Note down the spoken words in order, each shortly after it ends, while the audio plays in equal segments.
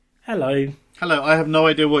Hello. Hello, I have no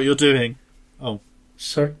idea what you're doing. Oh.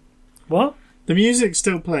 Sorry. What? The music's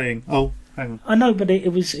still playing. Oh, hang on. I know, but it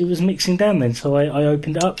was mixing down then, so I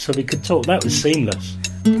opened it up so we could talk. That was seamless.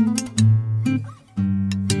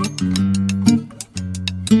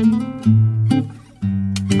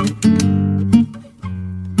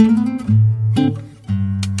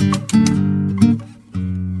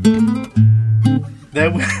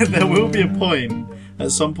 There will be a point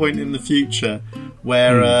at some point in the future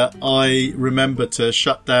where I remember to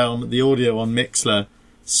shut down the audio on Mixlr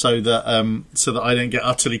so that I don't get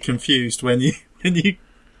utterly confused when you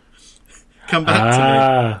come back to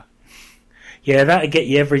me. Yeah, that'd get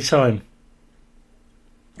you every time.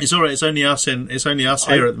 It's all right. It's only us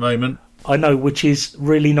here at the moment. I know, which is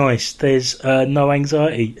really nice. There's no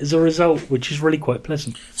anxiety as a result, which is really quite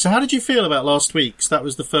pleasant. So how did you feel about last week? 'Cause that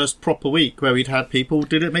was the first proper week where we'd had people.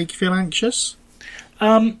 Did it make you feel anxious?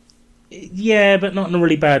 Yeah, but not in a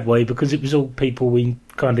really bad way, because it was all people we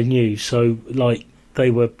kind of knew. So, like,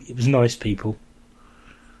 it was nice people.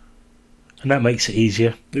 And that makes it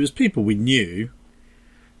easier. It was people we knew.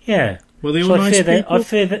 Yeah. Were they all nice people?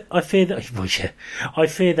 I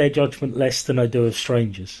fear their judgment less than I do of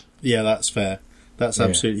strangers. Yeah, that's fair. That's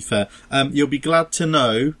absolutely fair. You'll be glad to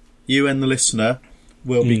know, you and the listener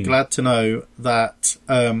will be glad to know that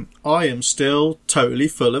I am still totally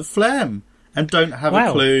full of phlegm and don't have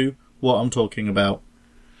a clue what I'm talking about.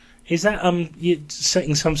 Is that you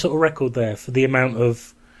setting some sort of record there for the amount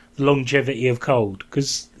of longevity of cold?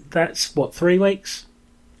 Because that's, 3 weeks?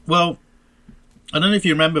 Well, I don't know if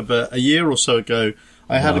you remember, but a year or so ago,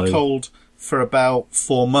 I had a cold for about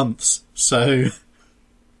 4 months, so...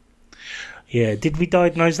 Yeah, did we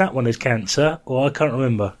diagnose that one as cancer? Or I can't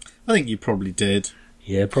remember. I think you probably did.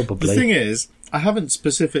 Yeah, probably. The thing is, I haven't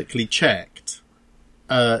specifically checked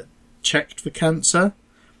for cancer.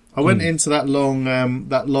 I went into that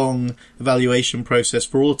long evaluation process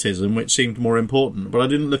for autism, which seemed more important, but I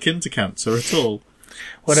didn't look into cancer at all.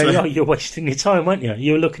 Well, you're wasting your time, weren't you?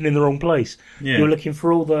 You were looking in the wrong place. Yeah. You were looking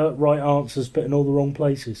for all the right answers, but in all the wrong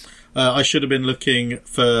places. I should have been looking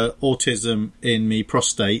for autism in me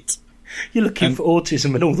prostate. You're looking for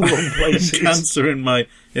autism in all the wrong places. Cancer in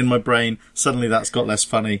my brain. Suddenly, that's got less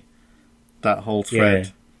funny. That whole thread.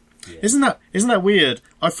 Yeah. Isn't that weird?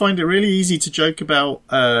 I find it really easy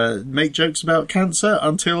to make jokes about cancer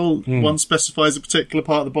until one specifies a particular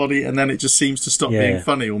part of the body, and then it just seems to stop being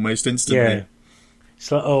funny almost instantly. Yeah.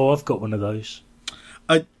 It's like, I've got one of those.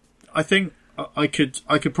 I think I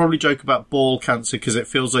could probably joke about ball cancer because it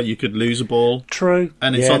feels like you could lose a ball. True.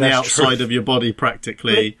 And it's on the outside of your body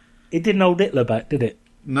practically. It didn't hold Hitler back, did it?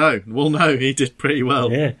 No. Well, no, he did pretty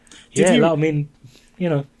well. Yeah. I mean, you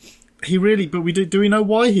know. He really, but do we know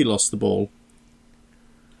why he lost the ball?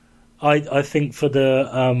 I think for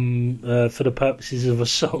the purposes of a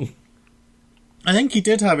song. I think he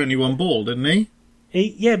did have only one ball, didn't he?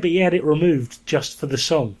 But he had it removed just for the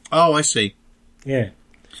song. Oh, I see. Yeah.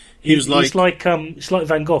 It's like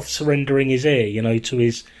Van Gogh surrendering his ear, to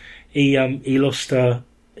his. He lost a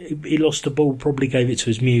ball, probably gave it to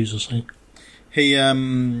his muse or something. He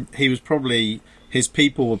was probably, his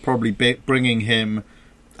people were probably bringing him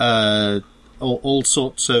all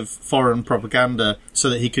sorts of foreign propaganda so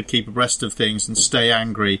that he could keep abreast of things and stay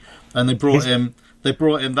angry. And they brought him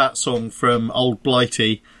that song from Old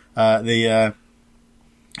Blighty,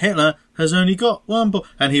 Hitler has only got one ball,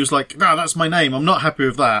 and he was like, "No, that's my name. I'm not happy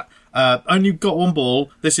with that. Only got one ball.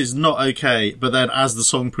 This is not okay." But then, as the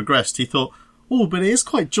song progressed, he thought, "Oh, but it is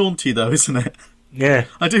quite jaunty, though, isn't it?" Yeah,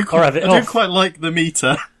 I do quite like the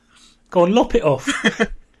meter. Go on, lop it off.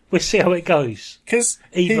 We'll see how it goes. Because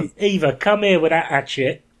Eva, come here with that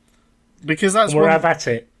hatchet. Because we'll have at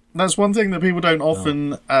it. That's one thing that people don't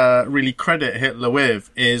often really credit Hitler with,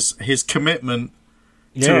 is his commitment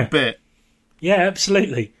to a bit. Yeah,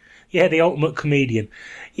 absolutely. Yeah, the ultimate comedian.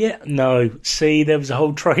 Yeah, no. See, there was a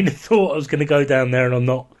whole train of thought I was going to go down there, and I'm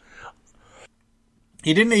not.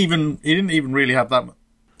 He didn't even really have that.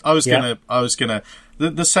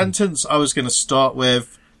 The sentence I was gonna start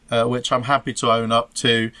with, which I'm happy to own up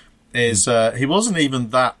to, is he wasn't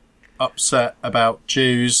even that upset about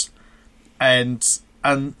Jews, and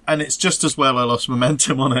it's just as well I lost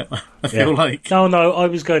momentum on it. I feel like no, I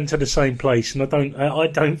was going to the same place, and I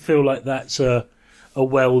don't feel like that's a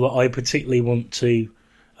well that I particularly want to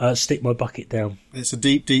stick my bucket down. It's a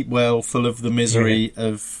deep, deep well full of the misery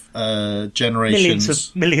of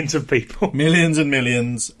generations, millions of people, millions and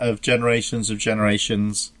millions of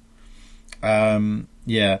generations.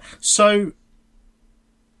 So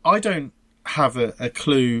I don't have a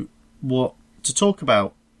clue what to talk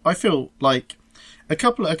about. I feel like a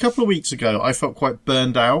couple of weeks ago, I felt quite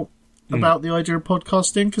burned out about the idea of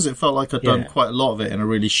podcasting, because it felt like I'd done Yeah. quite a lot of it in a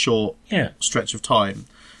really short stretch of time.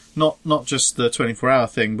 Not just the 24-hour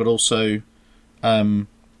thing, but also a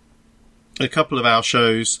couple of our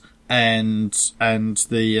shows and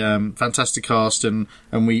the Fantastic Cast, and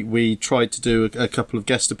we tried to do a couple of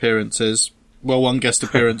guest appearances. Well, one guest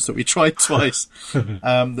appearance that we tried twice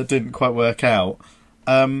that didn't quite work out.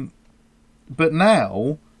 But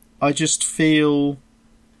now I just feel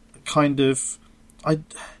kind of I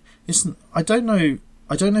don't know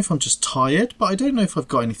if I'm just tired, but I don't know if I've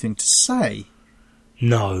got anything to say.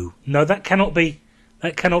 No, that cannot be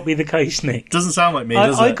the case, Nick. Doesn't sound like me,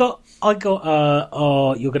 does it? I got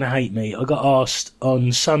oh, you're going to hate me. I got asked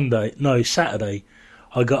on Saturday,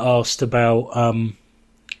 I got asked about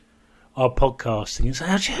our podcasting. And so,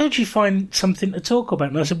 how do you find something to talk about?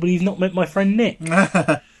 And I said, well, you've not met my friend Nick.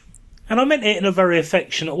 And I meant it in a very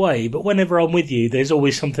affectionate way, but whenever I'm with you, there's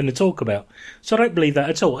always something to talk about. So I don't believe that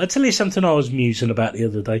at all. I'll tell you something I was musing about the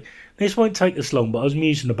other day. This won't take us long, but I was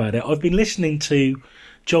musing about it. I've been listening to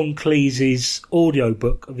John Cleese's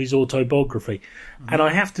audiobook of his autobiography. Mm-hmm. And I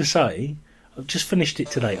have to say, I've just finished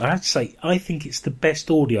it today. I have to say, I think it's the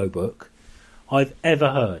best audiobook I've ever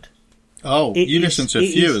heard. Oh, you listen to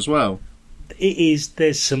a few as well. It is.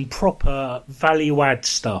 There's some proper value-add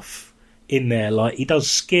stuff in there. Like, he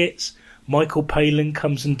does skits. Michael Palin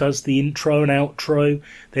comes and does the intro and outro.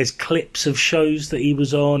 There's clips of shows that he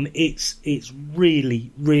was on. It's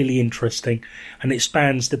really, really interesting. And it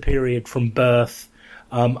spans the period from birth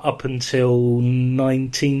up until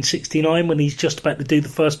 1969, when he's just about to do the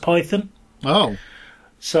first Python. Oh.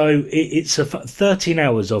 So it's 13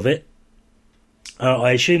 hours of it.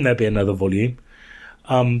 I assume there'll be another volume.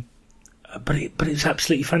 But it's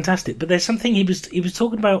absolutely fantastic. But there's something he was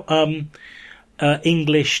talking about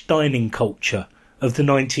English dining culture of the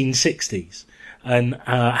 1960s and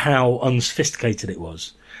how unsophisticated it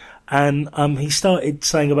was. And he started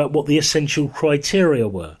saying about what the essential criteria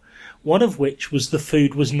were, one of which was the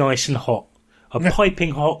food was nice and hot. A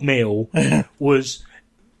piping hot meal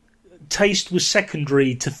taste was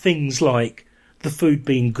secondary to things like the food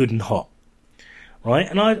being good and hot. Right?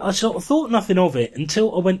 And I sort of thought nothing of it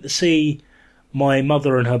until I went to see my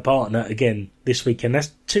mother and her partner again this weekend.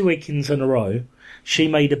 That's 2 weekends in a row. She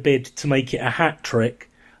made a bid to make it a hat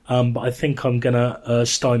trick, but I think I'm going to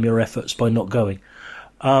stymie her efforts by not going.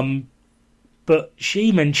 But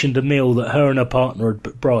she mentioned a meal that her and her partner,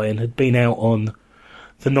 Brian, had been out on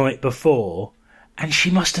the night before, and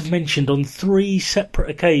she must have mentioned on 3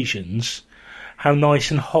 separate occasions how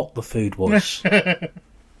nice and hot the food was.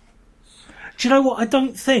 Do you know what? I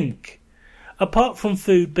don't think, apart from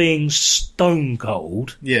food being stone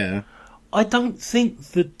cold, I don't think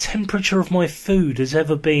the temperature of my food has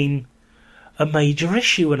ever been a major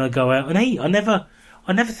issue when I go out and eat. I never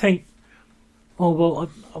think, I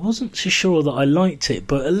wasn't so sure that I liked it,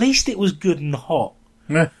 but at least it was good and hot.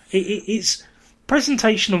 It's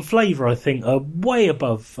presentation and flavour, I think, are way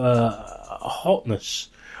above hotness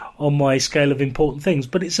on my scale of important things.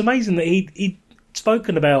 But it's amazing that he'd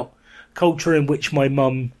spoken about culture in which my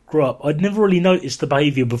mum grew up. I'd never really noticed the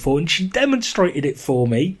behaviour before, and she demonstrated it for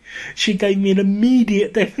me. She gave me an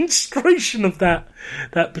immediate demonstration of that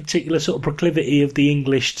particular sort of proclivity of the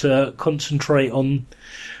English to concentrate on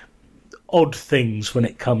odd things when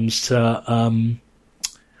it comes to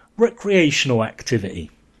recreational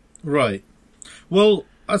activity. Right. Well,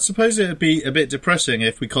 I suppose it would be a bit depressing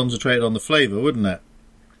if we concentrated on the flavour, wouldn't it?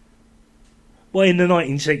 Well, in the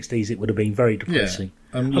 1960s, it would have been very depressing. Yeah.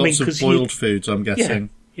 And lots of boiled foods, I'm guessing.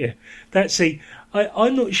 Yeah.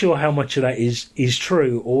 I'm not sure how much of that is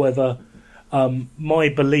true, or whether my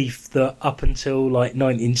belief that up until like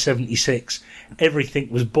 1976 everything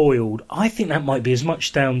was boiled. I think that might be as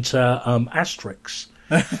much down to Asterix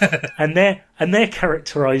and their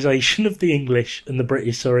characterisation of the English and the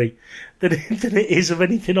British, than it is of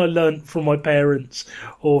anything I learnt from my parents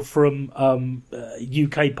or from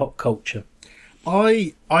UK pop culture.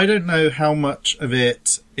 I don't know how much of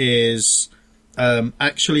it is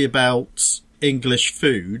actually about English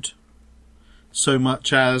food, so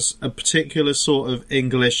much as a particular sort of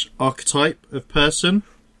English archetype of person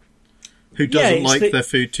who doesn't like their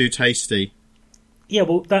food too tasty. Yeah,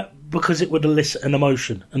 well, that because it would elicit an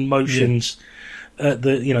emotion, and emotions,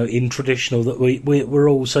 in traditional that we're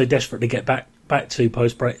all so desperate to get back to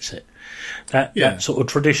post Brexit. That sort of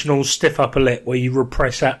traditional stiff upper lip where you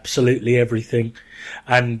repress absolutely everything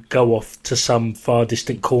and go off to some far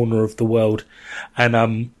distant corner of the world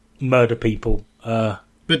and murder people. But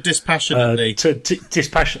dispassionately.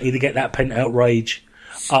 Dispassionately to get that pent out rage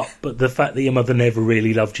up. But the fact that your mother never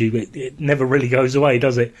really loved you, it never really goes away,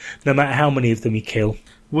 does it? No matter how many of them you kill.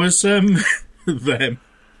 Was them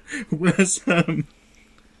was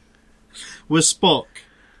Spock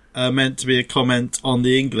meant to be a comment on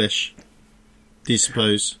the English? Do you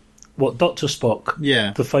suppose? What, Dr. Spock?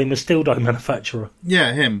 Yeah. The famous dildo manufacturer?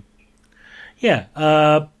 Yeah, him. Yeah,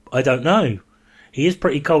 I don't know. He is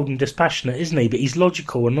pretty cold and dispassionate, isn't he? But he's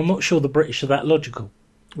logical, and I'm not sure the British are that logical.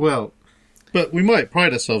 Well, but we might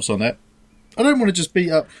pride ourselves on it. I don't want to just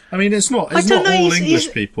beat up. I mean, it's not all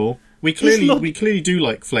English people. We clearly do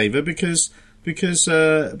like flavour because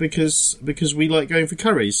we like going for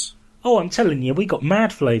curries. Oh, I'm telling you, we got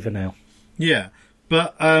mad flavour now. Yeah,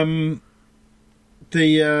 but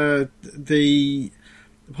the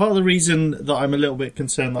part of the reason that I'm a little bit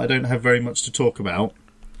concerned that I don't have very much to talk about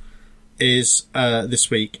is this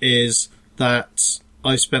week is that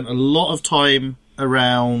I spent a lot of time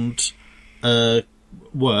around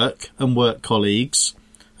work and work colleagues,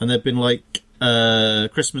 and there've been like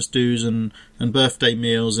Christmas do's and birthday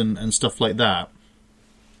meals and stuff like that.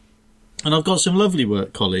 And I've got some lovely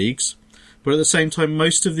work colleagues, but at the same time,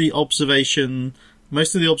 most of the observations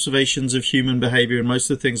of human behaviour and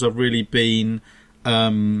most of the things I've really been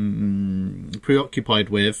preoccupied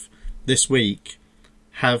with this week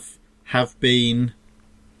have been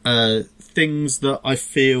things that I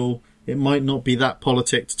feel it might not be that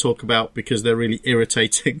politic to talk about because they're really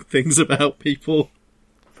irritating things about people.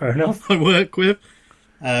 Fair enough. I work with.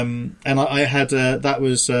 And I had that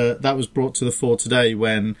was brought to the fore today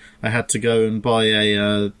when I had to go and buy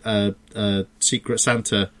a Secret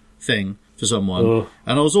Santa thing for someone,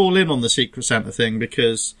 and I was all in on the Secret Santa thing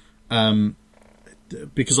because I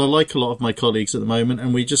like a lot of my colleagues at the moment,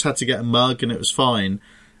 and we just had to get a mug and it was fine.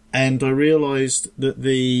 And I realised that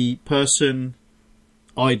the person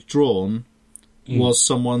I'd drawn was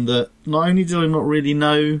someone that not only did I not really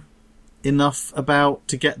know enough about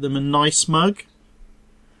to get them a nice mug.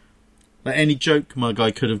 Like any joke mug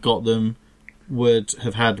I could have got them would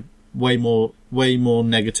have had way more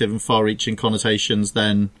negative and far-reaching connotations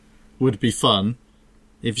than would be fun,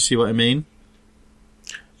 if you see what I mean.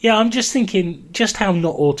 Yeah, I'm just thinking, just how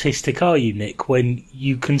not autistic are you, Nick, when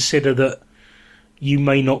you consider that you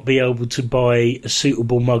may not be able to buy a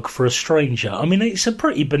suitable mug for a stranger? I mean, it's a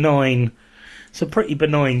pretty benign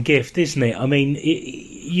gift, isn't it? I mean,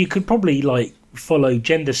 you could probably like follow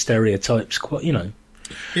gender stereotypes, quite, you know.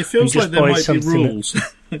 It feels like there might be rules.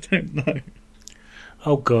 I don't know.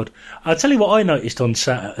 Oh God! I'll tell you what I noticed on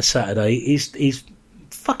Saturday is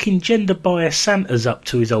fucking gender biased Santa's up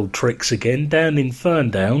to his old tricks again down in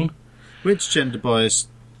Ferndown. Which gender biased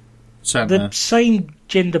Santa? The same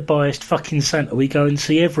gender biased fucking Santa we go and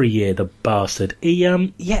see every year. The bastard.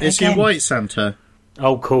 Is he a white Santa?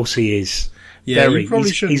 Oh, of course he is. Yeah, you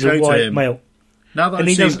probably shouldn't he's go a white to him. Male. Now that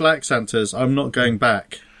I've seen Black Santas, I'm not going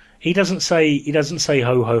back. He doesn't say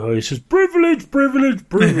ho ho ho. He says privilege, privilege,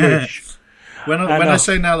 privilege. When I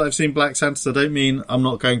say now that I've seen Black Santas, I don't mean I'm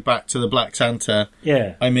not going back to the Black Santa.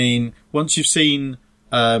 Yeah. I mean once you've seen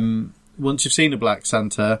a Black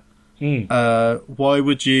Santa, why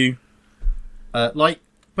would you?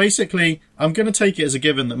 Basically, I'm going to take it as a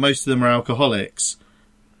given that most of them are alcoholics,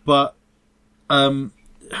 but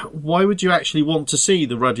why would you actually want to see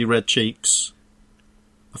the ruddy red cheeks?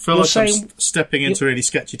 I feel I'm stepping into really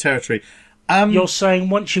sketchy territory. You're saying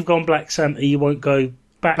once you've gone Black Santa, you won't go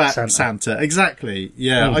back Santa. Exactly.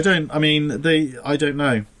 Yeah. I don't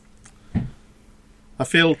know. I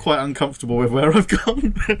feel quite uncomfortable with where I've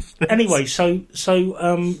gone. Anyway, so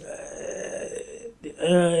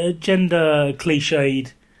gender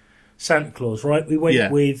cliched Santa Claus, right? We went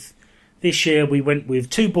with this year. We went with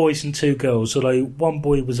 2 boys and 2 girls. Although one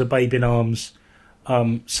boy was a babe in arms.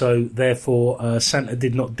 So therefore, Santa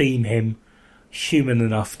did not deem him human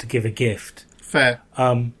enough to give a gift. Fair.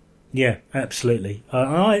 Yeah, absolutely.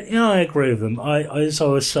 I agree with them. As I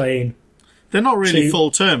was saying, they're not really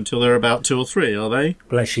full term till they're about 2 or 3, are they?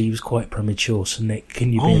 Well, actually, he was quite premature. So Nick,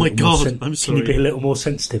 can you? Oh my God! I'm sorry. Can you be a little more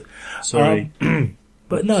sensitive? Sorry.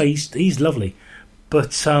 But no, he's lovely.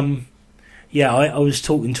 But yeah, I was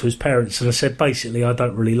talking to his parents and I said, basically, I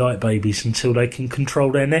don't really like babies until they can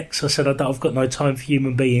control their necks. I said, I've got no time for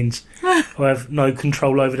human beings who have no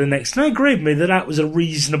control over their necks. And they agreed with me that was a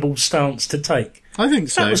reasonable stance to take. I think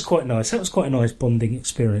so. That was quite nice. That was quite a nice bonding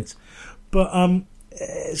experience. But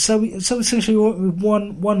so essentially,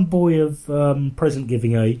 one boy of present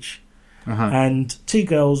giving age and 2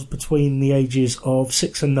 girls between the ages of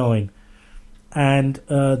 6 and 9. And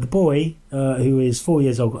the boy, who is 4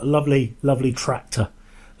 years old, got a lovely tractor.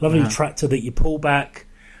 Tractor that you pull back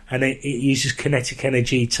and it uses kinetic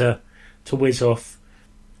energy to whiz off.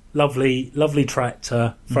 Lovely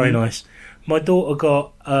tractor. Very nice. My daughter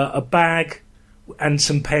got a bag and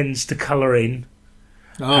some pens to colour in.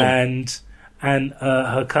 Oh. And and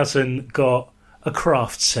her cousin got a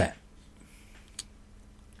craft set.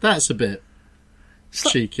 That's a bit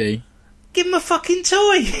cheeky. Give him a fucking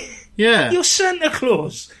toy. Yeah. You're Santa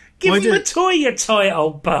Claus. Give him a toy, you tight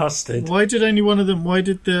old bastard. Why did the only one of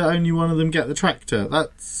them get the tractor?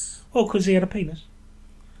 That's... Well, because he had a penis.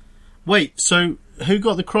 Wait, so who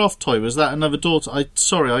got the craft toy? Was that another daughter?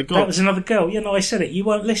 That was another girl. Yeah, no, I said it. You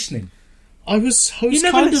weren't listening. I was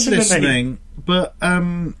kind of listening, but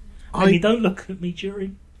and you don't look at me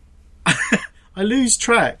during. I lose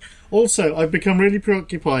track. Also, I've become really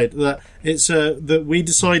preoccupied that that we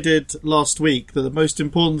decided last week that the most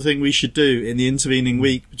important thing we should do in the intervening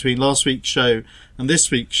week between last week's show and this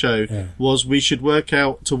week's show was we should work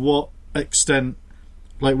out to what extent,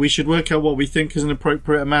 like we should work out what we think is an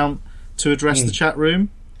appropriate amount to address the chat room.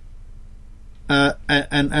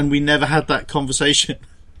 And we never had that conversation.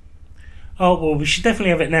 Oh well, we should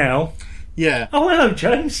definitely have it now. Yeah. Oh, hello,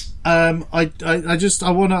 James. I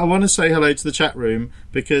want to say hello to the chat room,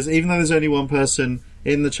 because even though there's only one person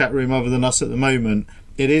in the chat room other than us at the moment,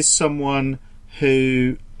 it is someone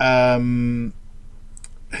who was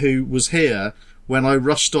here when I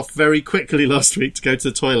rushed off very quickly last week to go to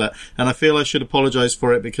the toilet, and I feel I should apologise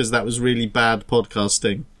for it because that was really bad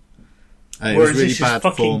podcasting. It was really bad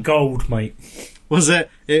fucking form. Gold, mate. Was it?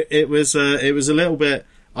 It was a little bit.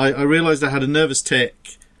 I realised I had a nervous tick.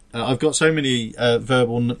 I've got so many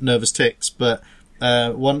verbal nervous tics, but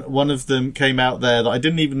one of them came out there that I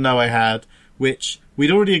didn't even know I had, which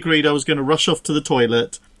we'd already agreed I was going to rush off to the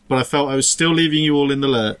toilet, but I felt I was still leaving you all in the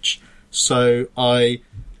lurch, so I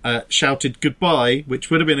shouted goodbye, which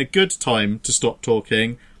would have been a good time to stop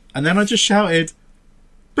talking, and then I just shouted,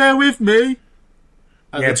 "Bear with me,"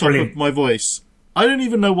 at the top of my voice. I don't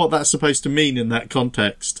even know what that's supposed to mean in that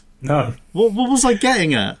context. No. What was I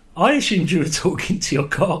getting at? I assumed you were talking to your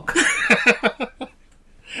cock.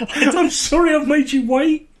 I'm sorry I've made you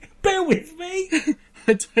wait. Bear with me.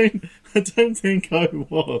 I don't think I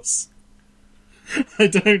was. I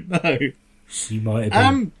don't know. You might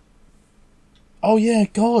have been. Oh yeah,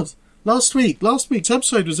 God. Last week's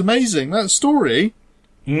episode was amazing. That story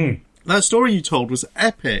you told was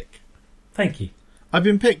epic. Thank you. I've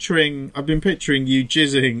been picturing you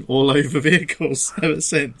jizzing all over vehicles ever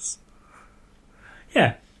since.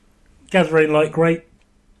 Yeah. Gathering like great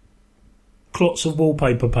clots of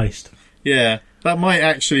wallpaper paste. Yeah, that might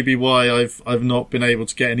actually be why I've not been able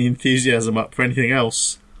to get any enthusiasm up for anything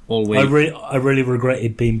else all week. I really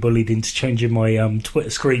regretted being bullied into changing my Twitter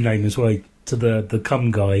screen name as well to the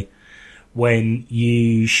cum guy when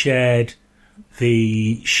you shared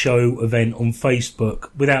the show event on Facebook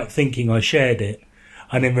without thinking I shared it,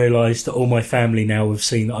 and then realised that all my family now have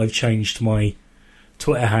seen that I've changed my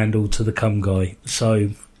Twitter handle to the cum guy. So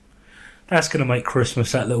that's going to make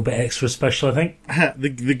Christmas that little bit extra special, I think.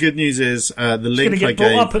 The good news is the link I gave... It's going to get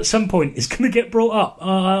brought up at some point. It's going to get brought up.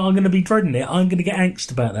 I'm going to be dreading it. I'm going to get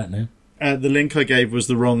angst about that now. The link I gave was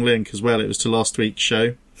the wrong link as well. It was to last week's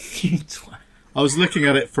show. You twat. I was looking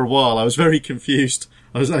at it for a while. I was very confused.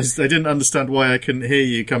 I didn't understand why I couldn't hear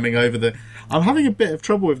you coming over the... I'm having a bit of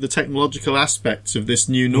trouble with the technological aspects of this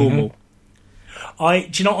new normal. Do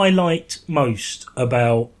you know what I liked most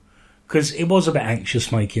about... Because it was a bit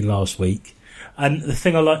anxious making last week. And the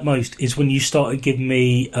thing I liked most is when you started giving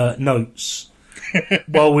me notes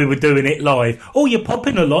while we were doing it live. Oh, you're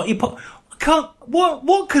popping a lot. I can't...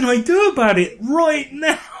 What can I do about it right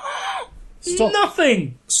now?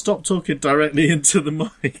 Nothing. Stop talking directly into the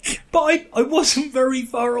mic. But I wasn't very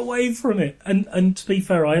far away from it. And to be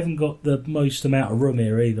fair, I haven't got the most amount of room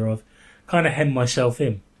here either. I've kind of hemmed myself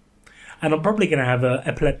in. And I'm probably going to have an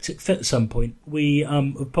epileptic fit at some point. We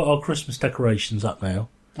have put our Christmas decorations up now.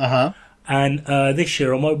 Uh-huh. And this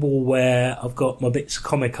year on my wall where I've got my bits of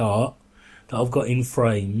comic art that I've got in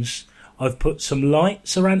frames, I've put some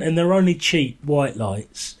lights around, and they're only cheap white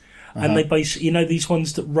lights. Uh-huh. And they basically, these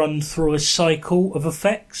ones that run through a cycle of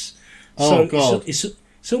effects. Oh, God. It's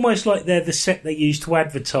almost like they're the set they use to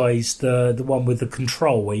advertise the one with the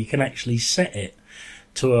control, where you can actually set it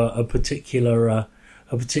to a particular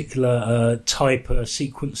type of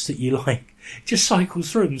sequence that you like. It just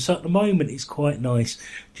cycles through them. So at the moment it's quite nice,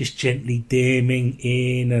 just gently dimming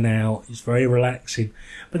in and out. It's very relaxing.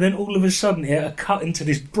 But then all of a sudden it cut into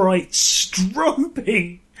this bright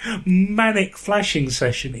strobing manic flashing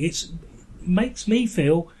session. It makes me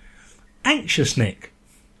feel anxious, Nick.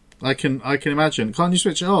 I can imagine. Can't you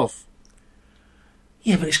switch it off?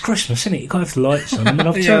 Yeah, but it's Christmas, isn't it? You can't have the lights on. I mean,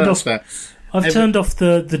 I've turned off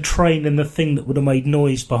the train and the thing that would have made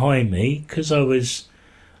noise behind me because I was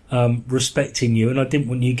respecting you, and I didn't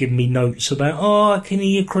want you giving me notes about, I can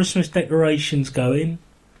hear your Christmas decorations going.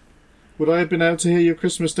 Would I have been able to hear your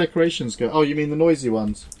Christmas decorations go? Oh, you mean the noisy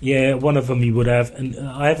ones? Yeah, one of them you would have. And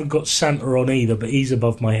I haven't got Santa on either, but he's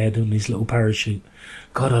above my head on his little parachute.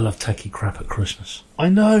 God, I love tacky crap at Christmas. I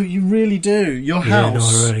know, you really do. Your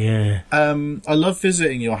house. Yeah, no, yeah. I love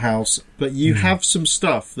visiting your house, but you have some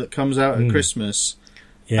stuff that comes out at Christmas,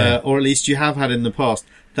 or at least you have had in the past,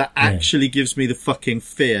 that actually gives me the fucking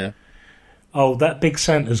fear. Oh, that big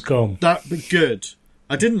Santa's gone. Good.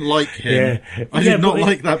 I didn't like him. Yeah. I did not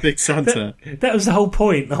like that big Santa. That was the whole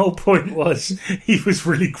point. The whole point was he was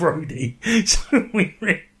really grody. So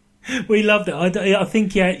we loved it. I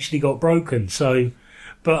think he actually got broken. So,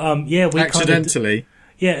 but we accidentally.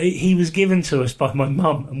 He was given to us by my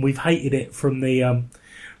mum, and we've hated it from the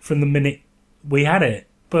minute we had it.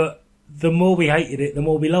 But the more we hated it, the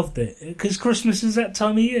more we loved it, because Christmas is that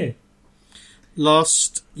time of year.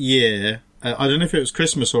 Last year, I don't know if it was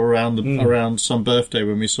Christmas or around some birthday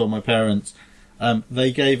when we saw my parents.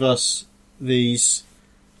 They gave us these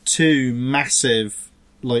 2 massive,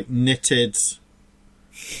 like, knitted.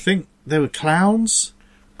 I think they were clowns.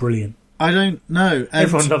 Brilliant. I don't know. And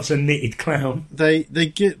everyone loves a knitted clown. They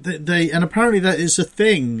and apparently that is a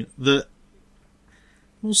thing that.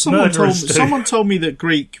 Well, someone told me that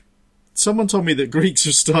Greeks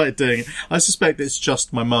have started doing it. I suspect it's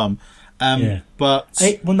just my mum. But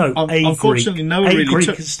unfortunately, no one really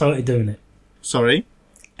Greek has started doing it. Sorry,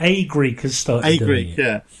 a Greek has started doing it.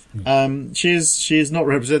 Yeah. She is not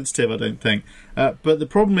representative, I don't think. But the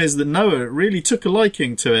problem is that Noah really took a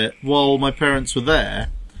liking to it while my parents were there,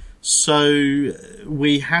 so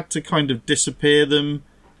we had to kind of disappear them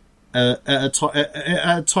at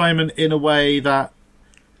a time and in a way that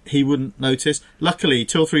he wouldn't notice. Luckily,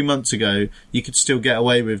 2 or 3 months ago, you could still get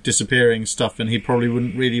away with disappearing stuff and he probably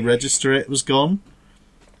wouldn't really register it was gone.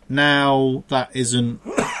 Now, that isn't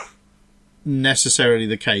necessarily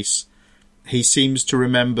the case. He seems to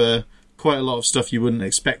remember quite a lot of stuff you wouldn't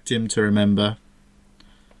expect him to remember.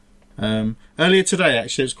 Earlier today,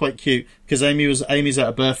 actually, it was quite cute, because Amy's at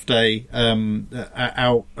a birthday,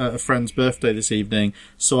 out at a friend's birthday this evening,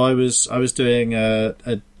 so I was doing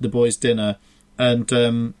the boys' dinner. And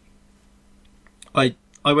I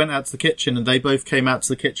went out to the kitchen, and they both came out to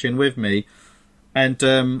the kitchen with me. And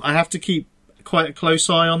I have to keep quite a close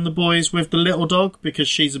eye on the boys with the little dog, because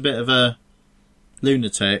she's a bit of a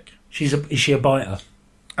lunatic. Is she a biter?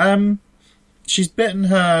 She's bitten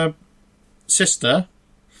her sister.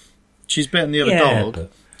 She's bitten the other dog. But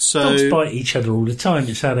dogs bite each other all the time.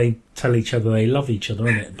 It's how they tell each other they love each other,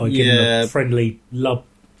 isn't it? By giving a friendly love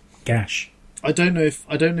gash. I don't know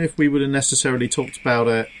if we would have necessarily talked about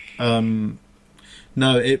it.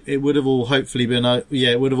 No, it would have all hopefully been.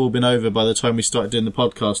 It would have all been over by the time we started doing the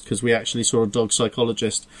podcast, because we actually saw a dog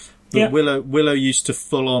psychologist. But Willow used to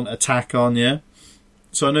full on attack Anya.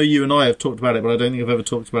 So I know you and I have talked about it, but I don't think I've ever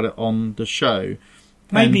talked about it on the show.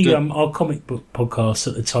 Maybe our comic book podcast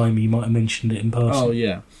at the time, you might have mentioned it in passing. Oh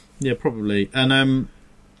yeah, probably. And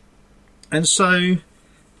so.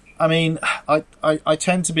 I mean, I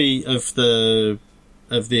tend to be of the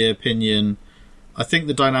opinion. I think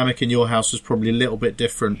the dynamic in your house was probably a little bit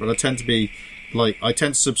different, but I tend to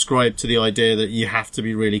subscribe to the idea that you have to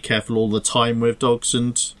be really careful all the time with dogs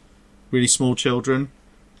and really small children.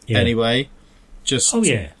 Yeah. Anyway, just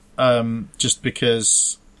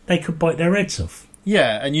because they could bite their heads off.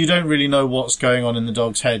 Yeah, and you don't really know what's going on in the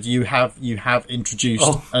dog's head. You have introduced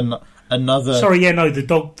another. Sorry,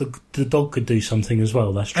 the dog could do something as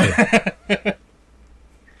well. That's true.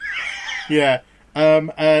 Yeah.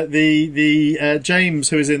 The James,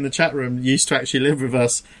 who is in the chat room, used to actually live with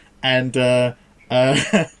us, and has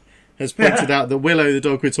pointed out that Willow, the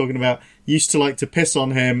dog we're talking about, used to like to piss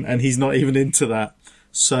on him, and he's not even into that.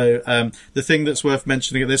 So the thing that's worth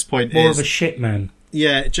mentioning at this point more is of a shit man.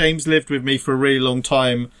 Yeah, James lived with me for a really long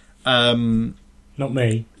time. Not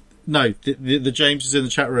me. No, the James is in the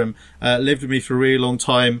chat room. Lived with me for a really long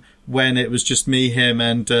time when it was just me, him,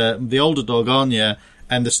 and the older dog Anya.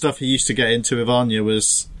 And the stuff he used to get into with Anya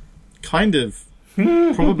was kind of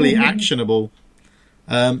probably actionable.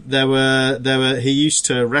 He used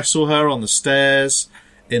to wrestle her on the stairs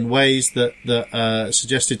in ways that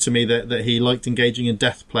suggested to me that he liked engaging in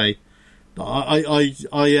death play.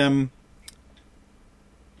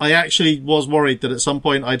 I actually was worried that at some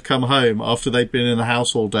point I'd come home after they'd been in the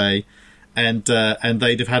house all day, and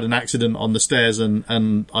they'd have had an accident on the stairs,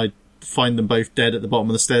 and I'd find them both dead at the bottom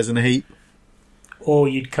of the stairs in a heap. Or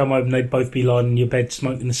you'd come home and they'd both be lying in your bed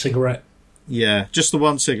smoking a cigarette. Yeah, just the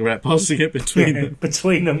one cigarette, passing it between them.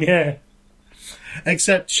 Between them, yeah.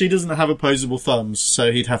 Except she doesn't have opposable thumbs,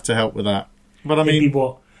 so he'd have to help with that. But I mean, it'd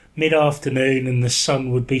be mid-afternoon, and the sun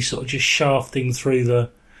would be sort of just shafting through the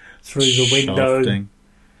window.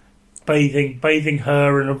 bathing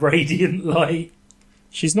her in a radiant light.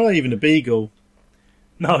 She's not even a beagle.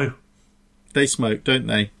 No. They smoke, don't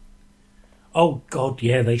they? Oh, God,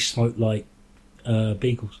 yeah, they smoke like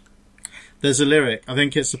beagles. There's a lyric. I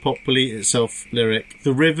think it's the Pot Will Eat Itself lyric.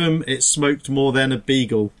 The rhythm, it smoked more than a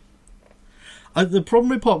beagle. The problem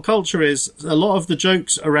with pop culture is a lot of the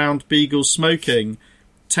jokes around beagles smoking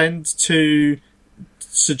tend to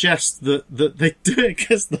suggest that they do it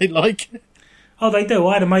because they like it. Oh, they do.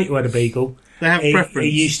 I had a mate who had a beagle. They have preference.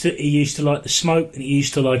 He used to like the smoke, and he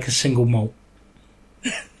used to like a single malt.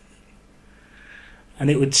 And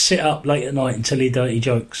it would sit up late at night and tell you dirty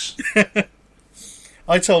jokes.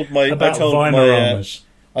 I told my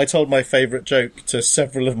favourite joke to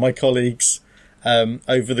several of my colleagues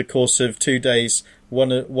over the course of 2 days.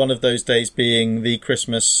 One of those days being the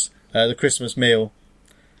Christmas meal.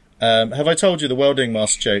 Have I told you the welding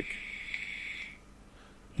mask joke?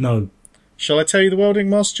 No. Shall I tell you the welding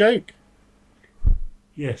mask joke?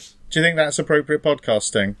 Yes. Do you think that's appropriate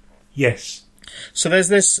podcasting? Yes. So there's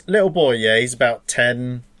this little boy, yeah, he's about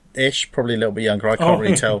 10-ish, probably a little bit younger, I can't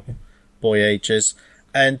really tell boy ages.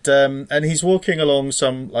 And he's walking along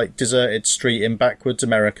some, like, deserted street in backwoods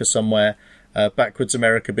America somewhere, backwoods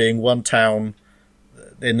America being one town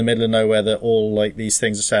in the middle of nowhere that all, like, these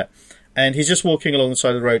things are set. And he's just walking along the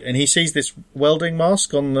side of the road, and he sees this welding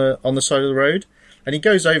mask on the side of the road, and he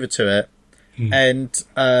goes over to it, and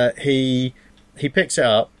he picks it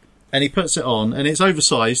up, and he puts it on, and it's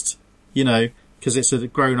oversized, you know, because it's a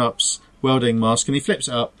grown-up's welding mask, and he flips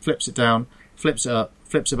it up, flips it down, flips it up,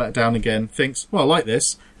 flips it back down again, thinks, well, I like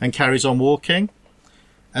this, and carries on walking.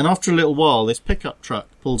 And after a little while, this pickup truck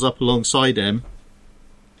pulls up alongside him,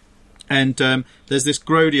 and there's this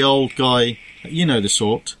grody old guy, you know the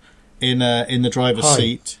sort, in the driver's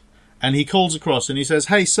seat, and he calls across and he says,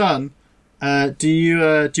 "Hey son, do you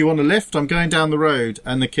want a lift? I'm going down the road."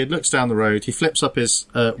 And the kid looks down the road. He flips up his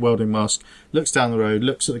welding mask, looks down the road,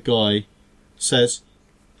 looks at the guy, says,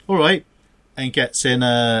 "All right," and gets in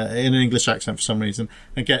an English accent for some reason,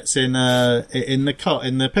 and gets in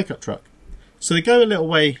the pickup truck. So they go a little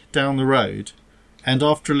way down the road, and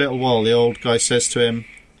after a little while, the old guy says to him,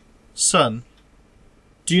 "Son,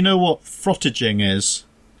 do you know what frottaging is?"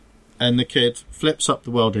 And the kid flips up the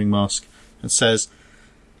welding mask and says,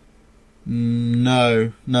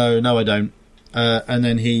 No, I don't. And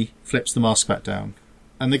then he flips the mask back down.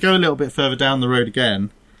 And they go a little bit further down the road again,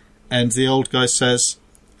 and the old guy says,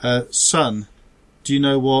 "Son, do you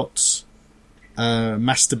know what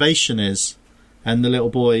masturbation is?" And the little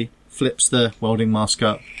boy flips the welding mask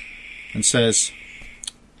up and says,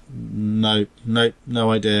 No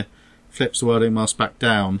idea. Flips the welding mask back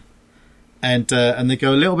down. And they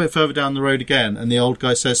go a little bit further down the road again, and the old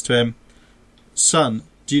guy says to him, "Son,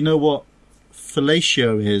 do you know what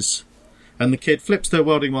fellatio is?" And the kid flips the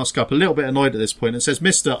welding mask up, a little bit annoyed at this point, and says,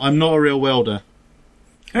 "Mister, I'm not a real welder."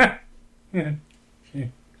 Yeah.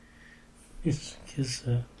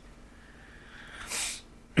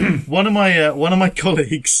 One of my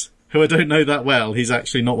colleagues, who I don't know that well, he's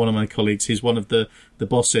actually not one of my colleagues. He's one of the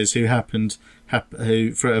bosses who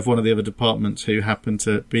of one of the other departments who happened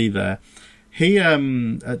to be there. He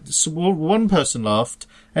one person laughed,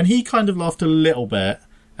 and he kind of laughed a little bit,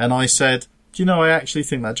 and I said, "Do you know, I actually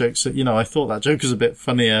think that joke's, I thought that joke was a bit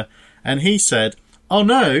funnier." And he said, Oh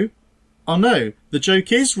no, the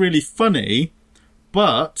joke is really funny,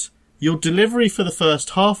 but your delivery for the first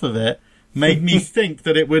half of it made me think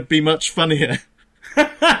that it would be much funnier."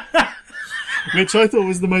 Which I thought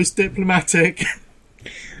was the most diplomatic.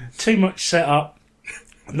 Too much setup,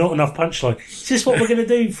 not enough punchline. Is this what we're going to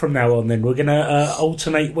do from now on then? We're going to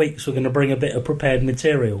alternate weeks, we're going to bring a bit of prepared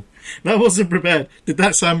material. That wasn't prepared. Did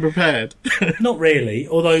that sound prepared? Not really,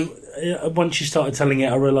 although once you started telling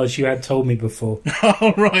it, I realised you had told me before.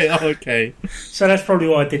 Oh, right, okay. So that's probably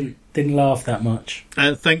why I didn't laugh that much.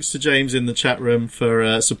 Thanks to James in the chat room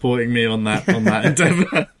for supporting me on that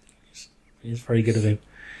endeavour. It's very good of him.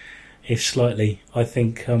 If slightly, I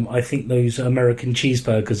think those American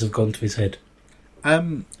cheeseburgers have gone to his head.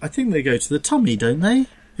 I think they go to the tummy, don't they?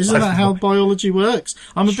 Isn't that how biology works?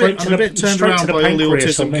 I'm a bit turned around by all the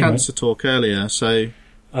autism cancer talk earlier, so...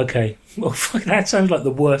 Okay. Well, fuck, that sounds like the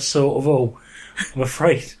worst sort of all. I'm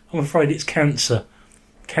afraid it's cancer.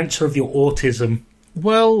 Cancer of your autism.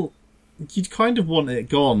 Well, you'd kind of want it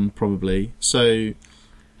gone, probably. So...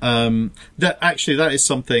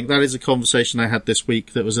 that is a conversation I had this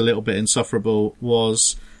week that was a little bit insufferable.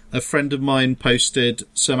 Was a friend of mine posted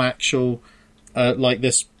some actual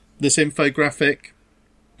this infographic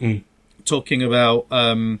talking about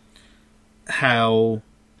how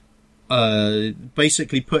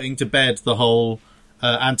basically putting to bed the whole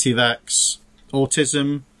anti-vax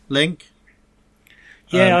autism link.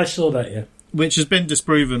 Yeah, I saw that, yeah. Which has been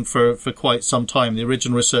disproven for quite some time. The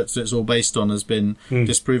original research that it's all based on has been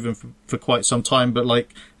disproven for quite some time, but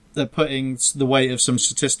like they're putting the weight of some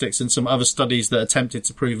statistics in some other studies that attempted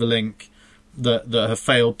to prove a link that have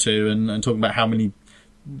failed to, and talking about how many,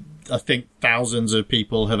 I think thousands of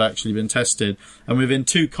people have actually been tested. And within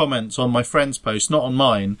 2 comments on my friend's post, not on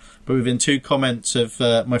mine, but within 2 comments of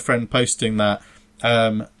my friend posting that,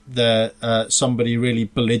 somebody really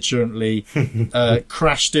belligerently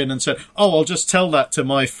crashed in and said, "Oh, I'll just tell that to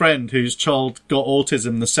my friend whose child got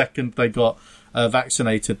autism the second they got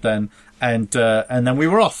vaccinated." Then and then we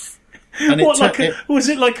were off. And was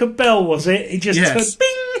it like a bell? Was it? It just yes. turned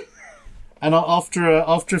bing. And after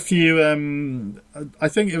a few, I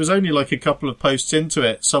think it was only like a couple of posts into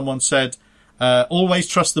it, someone said, always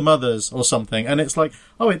trust the mothers or something. And it's like,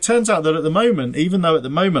 oh, it turns out that at the moment, even though at the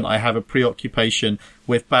moment I have a preoccupation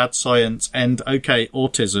with bad science and, okay,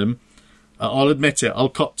 autism, I'll admit it, I'll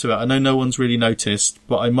cop to it. I know no one's really noticed,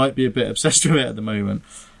 but I might be a bit obsessed with it at the moment.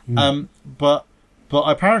 But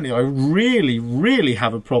apparently I really, really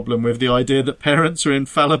have a problem with the idea that parents are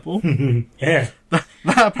infallible. Yeah. That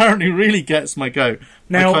apparently really gets my goat.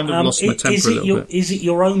 Now, I kind of lost my temper a little bit. Is it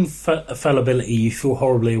your own fallibility you feel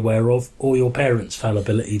horribly aware of, or your parents'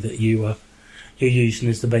 fallibility that you're using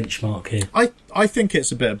as the benchmark here? I think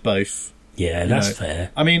it's a bit of both. Yeah, that's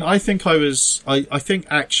fair. I mean, I think I think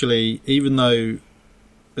actually, even though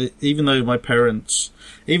my parents,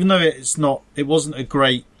 even though it wasn't a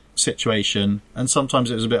great situation, and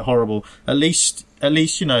sometimes it was a bit horrible, at least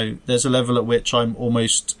there's a level at which I'm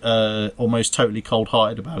almost totally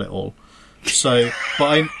cold-hearted about it all. So,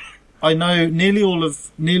 but I know nearly all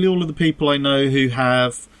of the people I know who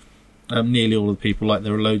have nearly all of the people, like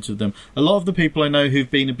there are loads of them. A lot of the people I know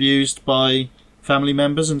who've been abused by family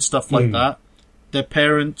members and stuff like that, their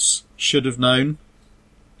parents should have known.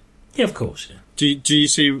 Yeah, of course. Yeah. Do you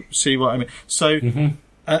see what I mean? So,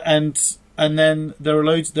 and then there are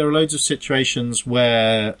loads of situations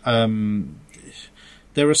where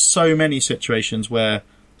there are so many situations where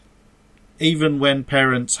even when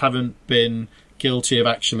parents haven't been guilty of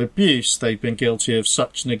actual abuse, they've been guilty of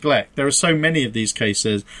such neglect. There are so many of these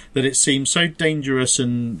cases that it seems so dangerous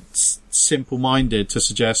and simple-minded to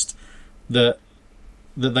suggest that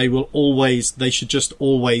they should just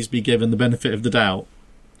always be given the benefit of the doubt.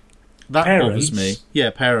 That bothers me. Yeah,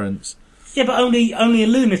 parents. Yeah, but only a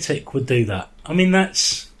lunatic would do that. I mean,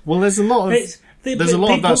 that's... Well, there's a lot of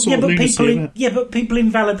that sort of lunacy. But people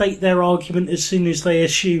invalidate their argument as soon as they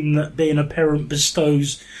assume that being a parent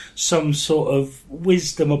bestows some sort of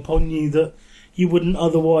wisdom upon you that you wouldn't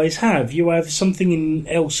otherwise have. You have something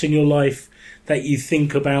else in your life that you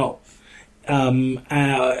think about, and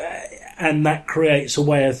that creates a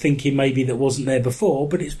way of thinking maybe that wasn't there before,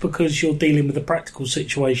 but it's because you're dealing with the practical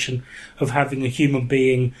situation of having a human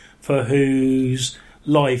being for whose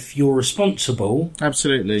life you're responsible.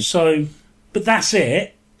 Absolutely. So, but that's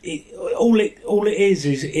it. All it is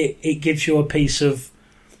it gives you a piece of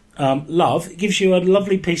love. It gives you a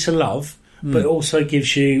lovely piece of love, but it also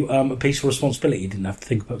gives you a piece of responsibility you didn't have to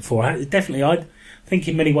think about before. Definitely, I think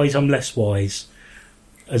in many ways I'm less wise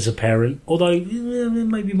as a parent, although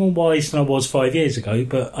maybe more wise than I was 5 years ago,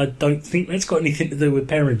 but I don't think that's got anything to do with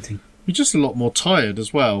parenting. You're just a lot more tired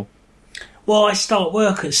as well. Well, I start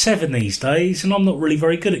work at 7 these days, and I'm not really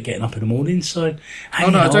very good at getting up in the morning, so... I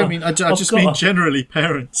don't mean... I just mean generally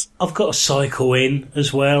parents. I've got a cycle in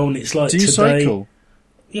as well, and it's like Do you today... cycle?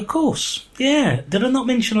 Yeah, of course. Yeah. Did I not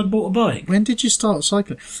mention I'd bought a bike? When did you start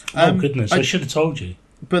cycling? Oh, goodness, I should have told you.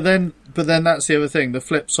 But then that's the other thing. The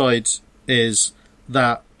flip side is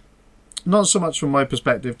that, not so much from my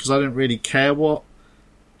perspective, because I don't really care what...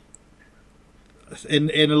 In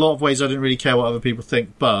a lot of ways, I don't really care what other people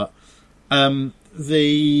think, but...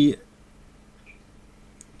 the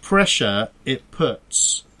pressure it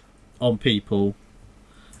puts on people,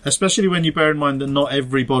 especially when you bear in mind that not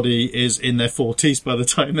everybody is in their 40s by the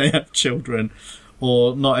time they have children,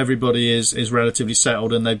 or not everybody is relatively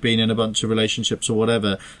settled and they've been in a bunch of relationships or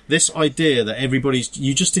whatever. This idea that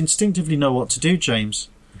you just instinctively know what to do, James.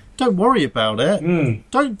 Don't worry about it.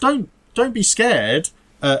 Don't be scared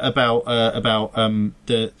about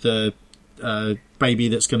the baby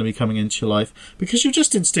that's going to be coming into your life, because you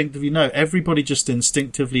just instinctively know. Everybody just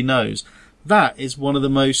instinctively knows. That is one of the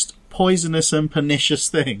most poisonous and pernicious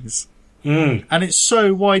things, and it's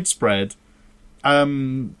so widespread.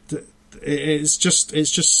 It's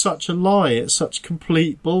just such a lie. It's such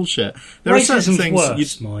complete bullshit. There Racism's are certain things.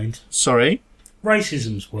 Worse, mind. Sorry,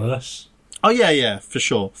 racism's worse. Oh yeah, for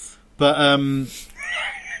sure. But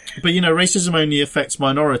racism only affects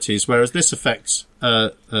minorities, whereas this affects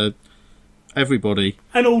everybody.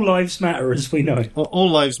 And all lives matter, as we know. All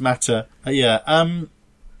lives matter. But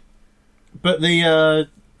the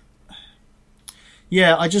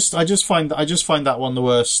I just find that one the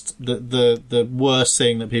worst. The worst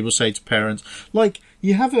thing that people say to parents. Like,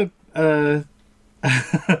 you have a.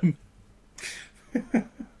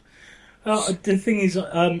 The thing is,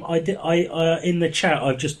 I in the chat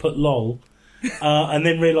I've just put lol, and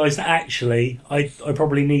then realised that actually I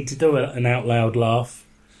probably need to do an out loud laugh.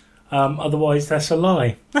 Otherwise, that's a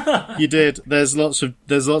lie. You did. There's lots of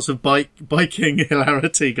biking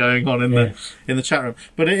hilarity going on in the chat room,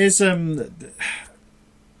 but it is I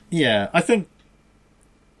think,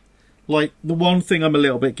 like, the one thing I'm a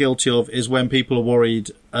little bit guilty of is when people are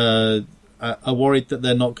worried that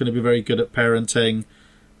they're not going to be very good at parenting,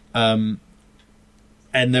 and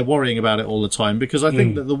they're worrying about it all the time. Because I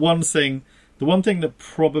think that the one thing that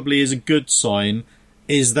probably is a good sign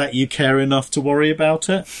is that you care enough to worry about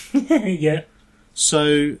it. Yeah.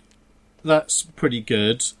 So that's pretty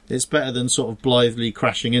good. It's better than sort of blithely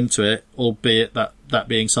crashing into it, albeit that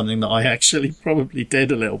being something that I actually probably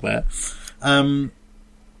did a little bit.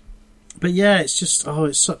 But yeah, it's just,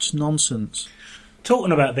 it's such nonsense.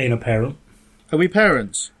 Talking about being a parent. Are we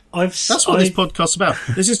parents? That's what this podcast's about.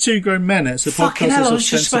 This is Two Grown Men. It's a fucking podcast hell, that's I was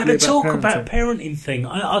just about to talk parenting. about parenting thing.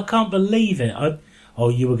 I can't believe it.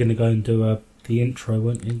 You were going to go and do the intro,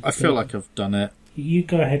 weren't you? I feel like I've done it. You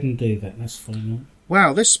go ahead and do that. That's fine.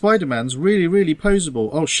 Wow, this Spider-Man's really, really poseable.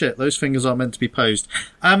 Oh shit, those fingers aren't meant to be posed.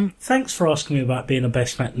 Thanks for asking me about being a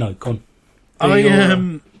best man. No, go I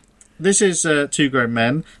on. This is Two Grown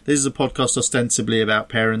Men. This is a podcast ostensibly about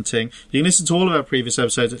parenting. You can listen to all of our previous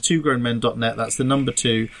episodes at twogrownmen.net. That's the number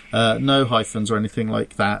 2, no hyphens or anything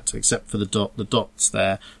like that, except for the dots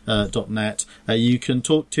there, .net. You can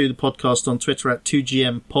talk to the podcast on Twitter at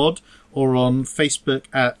 2GMPod or on Facebook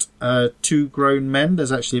at Two Grown Men.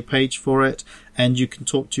 There's actually a page for it. And you can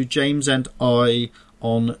talk to James and I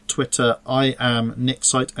on Twitter. I am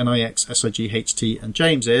Nixsight, NIXSIGHT, and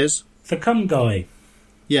James is... The Cum Guy.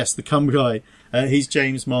 Yes, the Cum Guy. He's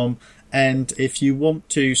James' mom. And if you want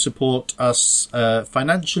to support us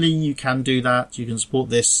financially, you can do that. You can support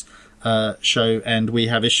this show, and we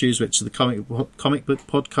have issues, which are the comic book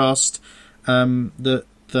podcast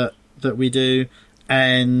that we do,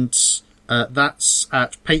 and that's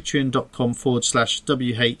at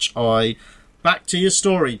patreon.com/WHI. Back to your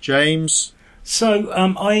story, James. So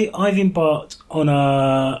I've embarked on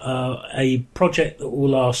a project that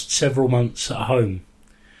will last several months at home.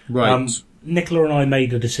 Right. Nicola and I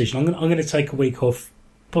made a decision. I'm going to take a week off,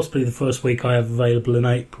 possibly the first week I have available in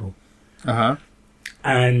April. Uh-huh.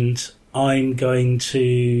 And I'm going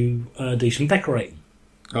to do some decorating.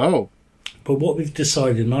 Oh. But what we've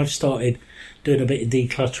decided, and I've started doing a bit of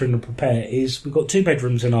decluttering and prepare, is we've got 2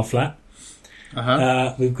 bedrooms in our flat.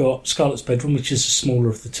 Uh-huh. We've got Scarlett's bedroom, which is the smaller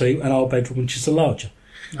of the 2, and our bedroom, which is the larger.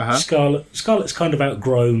 Uh-huh. Scarlett's kind of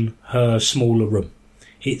outgrown her smaller room.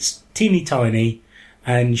 It's teeny tiny,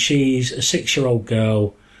 and she's a 6-year-old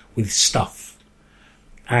girl with stuff.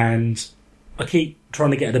 And I keep trying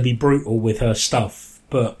to get her to be brutal with her stuff,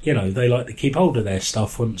 but, you know, they like to keep hold of their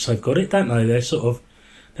stuff once they've got it, don't they? They're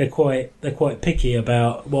quite picky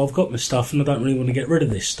about, well, I've got my stuff and I don't really want to get rid of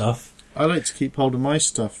this stuff. I like to keep hold of my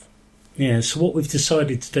stuff. Yeah, so what we've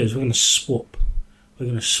decided to do is we're going to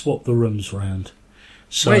swap the rooms around.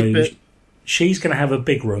 So she's going to have a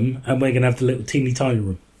big room and we're going to have the little teeny tiny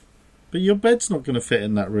room. But your bed's not going to fit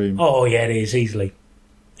in that room. Oh, yeah, it is, easily.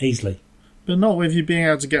 But not with you being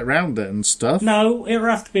able to get round it and stuff. No, it'll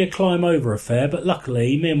have to be a climb over affair, but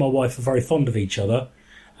luckily me and my wife are very fond of each other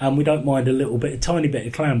and we don't mind a tiny bit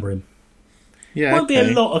of clambering. Yeah, It won't be a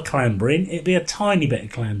lot of clambering, it'll be a tiny bit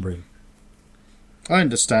of clambering. I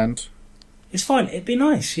understand. It's fine, it'd be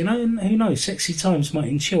nice, you know, and who knows, sexy times might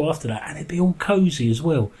ensue after that, and it'd be all cosy as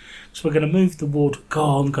well. So we're going to move the wardrobe.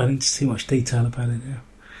 God, I'm going into too much detail about it now.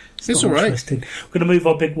 It's all right. We're going to move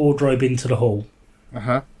our big wardrobe into the hall.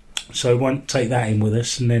 Uh-huh. So we won't take that in with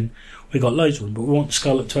us, and then we've got loads of room, but we want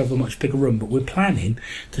Scarlett to have a much bigger room, but we're planning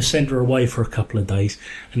to send her away for a couple of days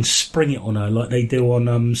and spring it on her like they do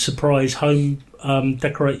on Surprise Home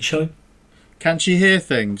Decorate Show. Can she hear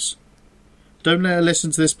things? Don't let her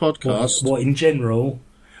listen to this podcast. What in general,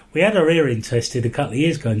 we had her hearing tested a couple of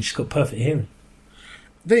years ago and she's got perfect hearing.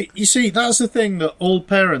 You see, that's the thing that all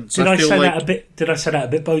parents. Did I say that a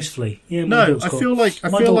bit boastfully? Yeah, no, I feel like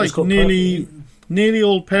nearly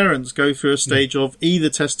all parents go through a stage of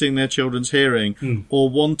either testing their children's hearing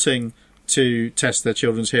or wanting to test their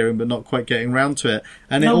children's hearing, but not quite getting round to it.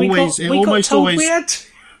 And it almost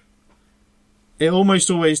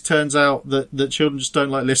always turns out that children just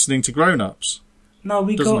don't like listening to grown-ups.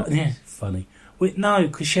 Funny. No,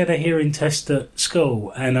 because she had a hearing test at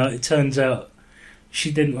school, and it turns out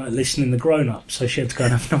she didn't like listening to grown-ups, so she had to go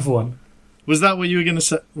and have another one. Was that what you were going to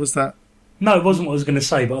say? Was that? No, it wasn't what I was going to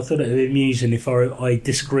say, but I thought it would be amusing if I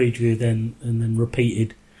disagreed with you then and then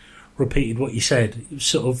repeated what you said. It was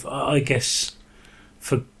sort of, I guess,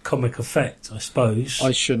 for comic effect, I suppose.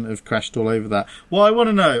 I shouldn't have crashed all over that. Well, I want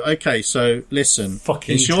to know. Okay, so listen,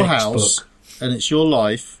 Fucking it's your textbook. house and it's your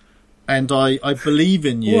life, and I believe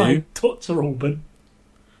in you. Why, Dr. Alban?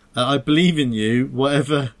 I believe in you.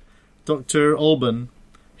 Whatever, Dr. Alban.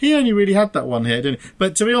 He only really had that one here, didn't he?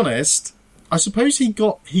 But to be honest, I suppose he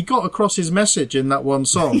got across his message in that one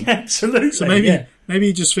song. Yeah, absolutely. So maybe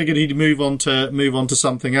he just figured he'd move on to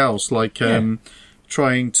something else, like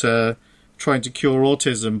trying to cure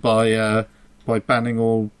autism by banning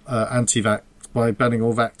all by banning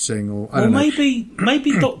all vaccine, or I don't know.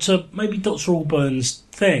 maybe Dr. Alban's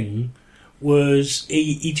thing was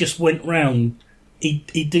he just went round.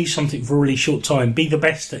 He'd do something for a really short time, be the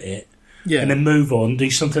best at it, and then move on,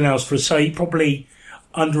 do something else for. So he probably,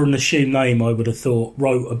 under an assumed name, I would have thought,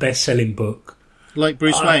 wrote a best-selling book like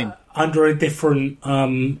Bruce Wayne. Under a different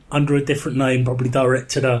name, probably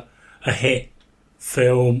directed a hit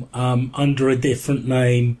film. Under a different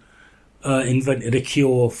name, invented a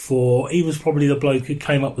cure for. He was probably the bloke who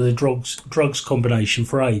came up with a drugs combination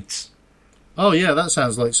for AIDS. Oh yeah, that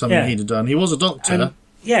sounds like something he'd have done. He was a doctor.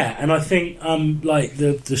 And I think like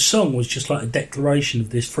the song was just like a declaration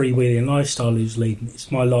of this freewheeling lifestyle he was leading.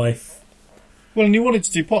 It's my life. Well, and he wanted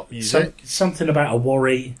to do pop music. Something about a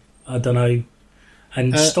worry. I don't know.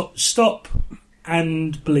 And stop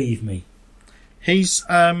and believe me. He's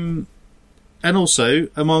and also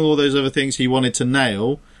among all those other things he wanted to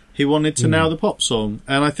nail the pop song,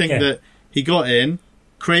 and I think that he got in,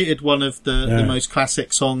 created one of the most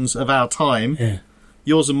classic songs of our time. Yeah.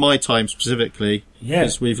 Yours and my time specifically,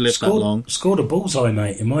 because we've lived that long. Scored a bullseye,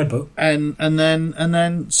 mate, in my book. And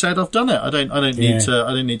then said, "I've done it. I don't need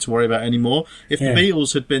to worry about it anymore." If the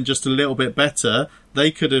Beatles had been just a little bit better, they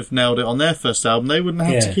could have nailed it on their first album. They wouldn't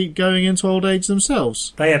have to keep going into old age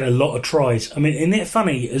themselves. They had a lot of tries. I mean, isn't it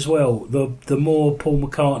funny as well? The more Paul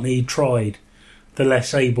McCartney tried, the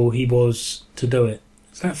less able he was to do it.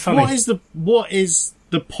 Isn't that funny? What is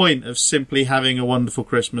the point of simply having a wonderful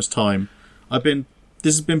Christmas time?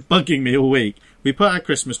 This has been bugging me all week. We put our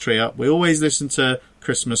Christmas tree up. We always listen to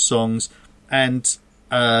Christmas songs, and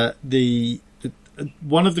one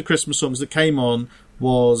of the Christmas songs that came on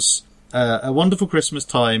was "A Wonderful Christmas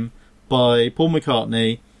Time" by Paul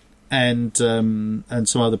McCartney and some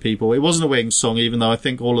other people. It wasn't a Wings song, even though I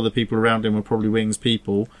think all of the people around him were probably Wings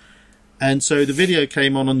people. And so the video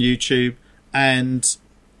came on YouTube, and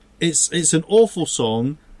it's an awful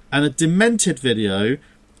song and a demented video,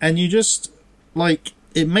 and you just. Like,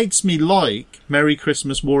 it makes me like Merry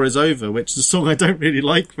Christmas, War is Over, which is a song I don't really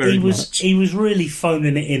like very much. He was really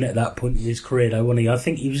phoning it in at that point in his career, though, wasn't he? I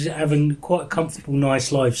think he was having quite a comfortable,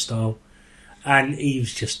 nice lifestyle. And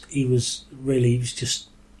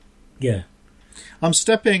I'm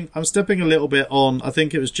stepping a little bit on, I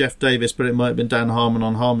think it was Jeff Davis, but it might have been Dan Harmon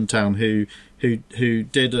on Harmontown who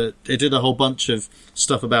did a whole bunch of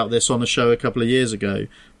stuff about this on a show a couple of years ago.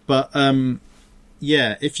 But,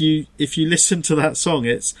 yeah, if you listen to that song,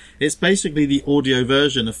 it's basically the audio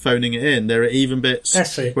version of phoning it in. There are even bits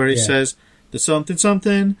where it says the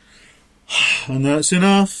something, and that's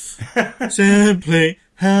enough. Simply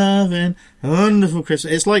having a wonderful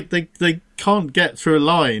Christmas. It's like they can't get through a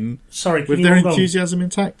line with their enthusiasm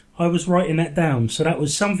intact. I was writing that down. So that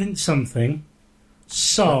was something,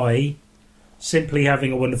 sigh, simply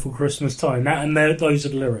having a wonderful Christmas time. Those are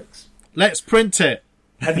the lyrics. Let's print it.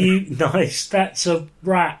 Have you? Nice. That's a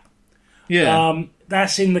rap. Yeah.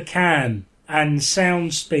 That's in the can. And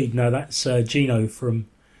Sound Speed. No, that's Gino from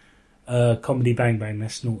Comedy Bang Bang.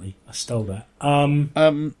 That's naughty. I stole that.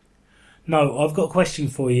 No, I've got a question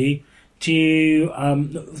for you. Do you?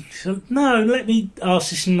 No. Let me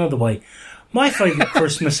ask this another way. My favourite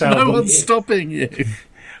Christmas album. No one's stopping you.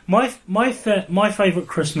 My favourite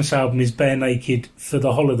Christmas album is Bare Naked for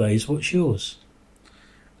the Holidays. What's yours?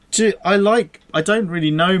 I don't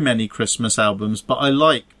really know many Christmas albums, but I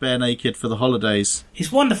like Bare Naked for the Holidays.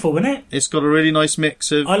 It's wonderful, isn't it? It's got a really nice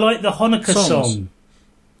mix of. I like the Hanukkah song.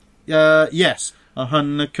 Yes, a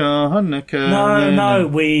Hanukkah. No,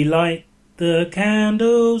 we light the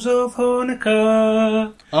candles of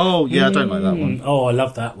Hanukkah. Oh yeah, I don't like that one. Oh, I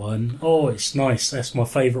love that one. Oh, it's nice. That's my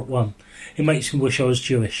favourite one. It makes me wish I was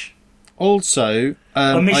Jewish. Also,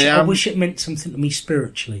 I wish it meant something to me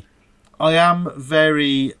spiritually. I am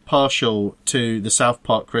very partial to the South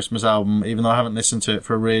Park Christmas album, even though I haven't listened to it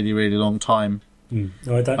for a really, really long time. No,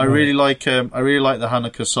 I don't. I really like the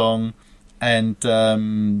Hanukkah song. and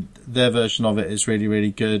their version of it is really,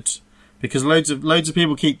 really good. Because loads of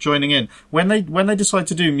people keep joining in when they decide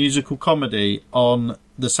to do musical comedy on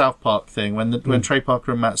the South Park thing. When Trey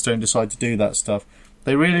Parker and Matt Stone decide to do that stuff,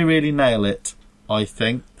 they really, really nail it. I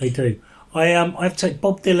think they do. I have to say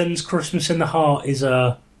Bob Dylan's "Christmas in the Heart" is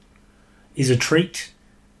a treat.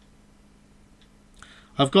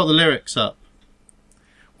 I've got the lyrics up.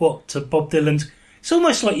 What, to Bob Dylan's? It's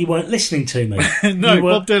almost like you weren't listening to me. No,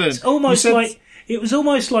 Bob Dylan. It's almost like. It was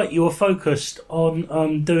almost like you were focused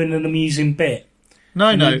on doing an amusing bit.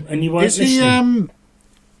 And you weren't listening.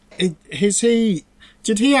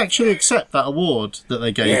 Did he actually accept that award that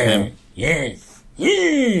they gave him? Yes.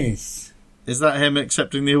 Is that him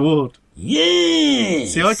accepting the award?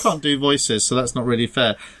 Yes. See, I can't do voices, so that's not really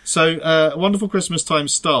fair. So, Wonderful Christmas Time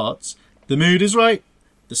starts. The mood is right.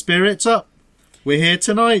 The spirit's up. We're here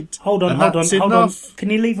tonight. Hold on. Can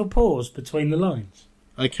you leave a pause between the lines?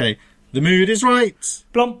 Okay. The mood is right.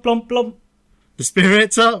 Blump, blump, blump. The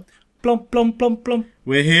spirit's up. Blump, blump, blump, blump.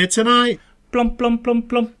 We're here tonight. Blump, blump, blump,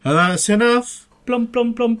 blump. And that's enough. Blump,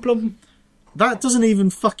 blump, blump, blump. That doesn't even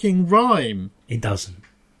fucking rhyme. It doesn't.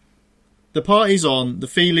 The party's on. The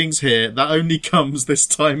feeling's here. That only comes this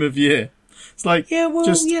time of year. It's like... Yeah, well,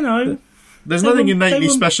 There's nothing innately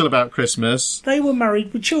special about Christmas. They were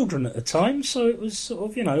married with children at the time, so it was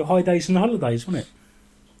sort of, high days and holidays, wasn't it?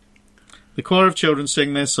 The choir of children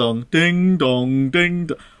sing their song, ding dong, ding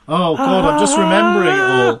dong. Oh God, I'm just remembering it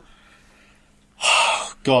all.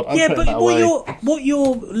 Oh, God, I'm putting that away. What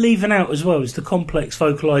you're leaving out as well is the complex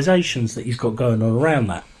vocalisations that he's got going on around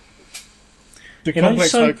that. The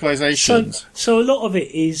complex vocalisations. So a lot of it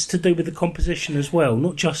is to do with the composition as well,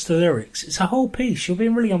 not just the lyrics. It's a whole piece. You're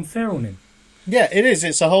being really unfair on him. Yeah, it is.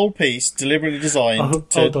 It's a whole piece deliberately designed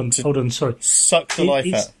hold on, sorry. Suck the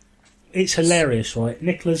life out. It's hilarious, right?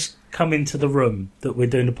 Nicola's come into the room that we're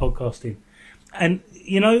doing the podcast in. And,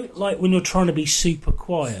 like when you're trying to be super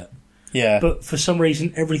quiet. Yeah. But for some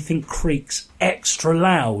reason, everything creaks extra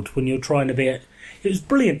loud when you're trying to be... It was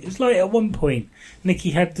brilliant. It was like at one point,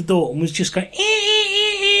 Nikki had the door and was just going...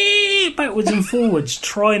 backwards and forwards,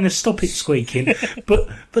 trying to stop it squeaking. But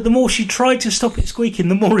the more she tried to stop it squeaking,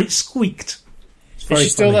 the more it squeaked. Is she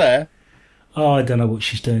still there? Oh, I don't know what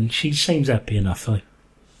she's doing. She seems happy enough, though.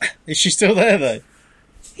 Is she still there, though?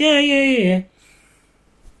 Yeah.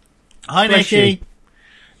 Hi, Nikki.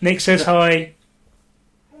 Nick says hi.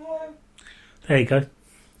 There you go.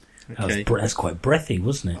 Okay. That's quite breathy,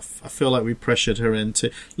 wasn't it? I feel like we pressured her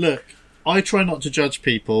into... Look, I try not to judge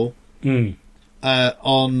people on...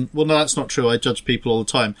 Well, no, that's not true. I judge people all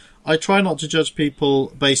the time. I try not to judge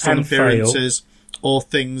people based on appearances or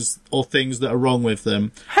things that are wrong with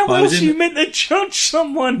them. How else are you meant to judge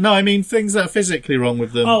someone? No, I mean things that are physically wrong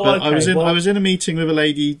with them. Oh, but okay, I was in a meeting with a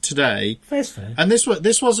lady today. That's fair. And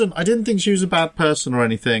this wasn't... I didn't think she was a bad person or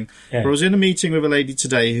anything. Yeah. But I was in a meeting with a lady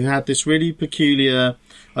today who had this really peculiar...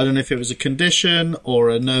 I don't know if it was a condition or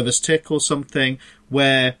a nervous tic or something,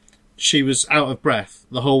 where she was out of breath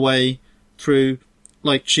the whole way through.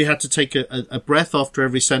 Like, she had to take a breath after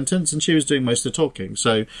every sentence, and she was doing most of the talking.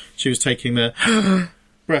 So she was taking the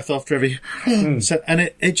breath after every and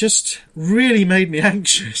it just really made me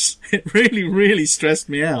anxious. It really, really stressed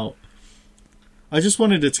me out. I just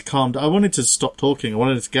wanted her to calm down. I wanted to stop talking. I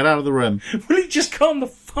wanted her to get out of the room. Will you just calm the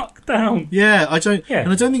fuck down? Yeah, and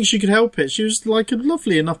I don't think she could help it. She was like a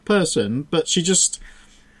lovely enough person, but she just...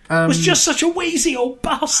 was just such a wheezy old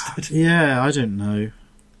bastard. Yeah, I don't know.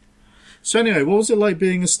 So anyway, what was it like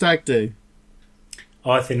being a stag do?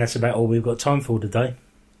 I think that's about all we've got time for today.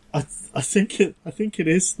 I think it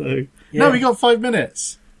is though. Yeah. No, we got 5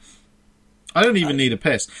 minutes. I don't even need a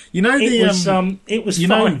piss. You know it was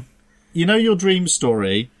fun. You know your dream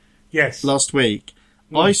story? Yes. Last week,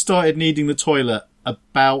 I started needing the toilet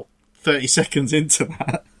about 30 seconds into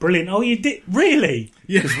that. Brilliant. Oh, you did? Really?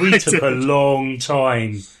 Yeah. Because we took a long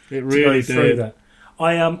time to go through that.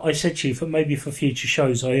 I said to you, maybe for future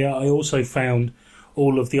shows, I also found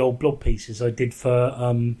all of the old blog pieces I did for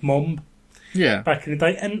Mom. Yeah. Back in the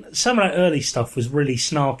day. And some of that early stuff was really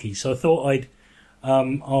snarky, so I thought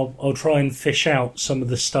I'll try and fish out some of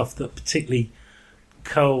the stuff that particularly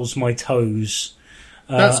curls my toes.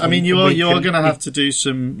 You are going to have to do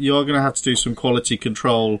some quality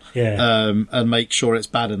control, and make sure it's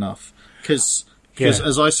bad enough. Because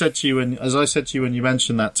as I said to you when you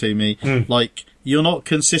mentioned that to me, like, you're not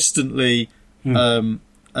consistently an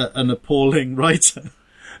appalling writer.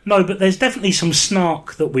 No, but there's definitely some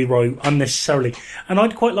snark that we wrote unnecessarily, and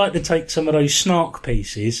I'd quite like to take some of those snark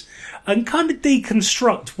pieces and kind of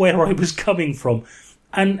deconstruct where I was coming from.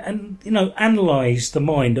 and analyse the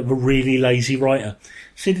mind of a really lazy writer.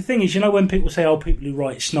 See, the thing is, when people say, "Oh, people who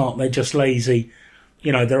write snark, they're just lazy,"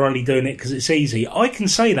 they're only doing it because it's easy. I can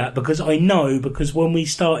say that because I know, because when we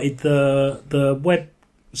started the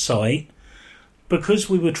website, because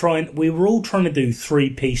we were all trying to do 3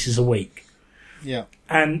 pieces a week. Yeah.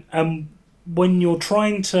 And when you're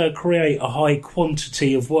trying to create a high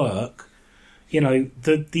quantity of work,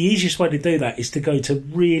 the easiest way to do that is to go to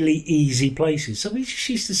really easy places. So we just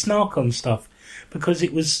used to snark on stuff because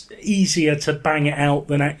it was easier to bang it out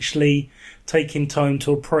than actually taking time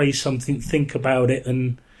to appraise something, think about it,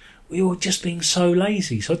 and we were just being so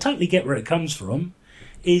lazy. So I totally get where it comes from.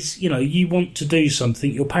 Is, you want to do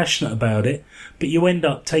something, you're passionate about it, but you end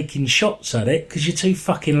up taking shots at it because you're too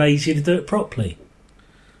fucking lazy to do it properly.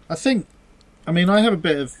 I have a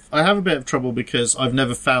bit of trouble because I've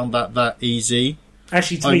never found that easy.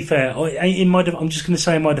 Actually, to be fair, I'm just going to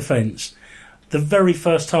say in my defence, the very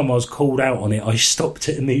first time I was called out on it, I stopped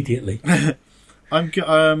it immediately.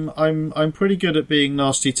 I'm pretty good at being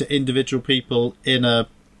nasty to individual people in a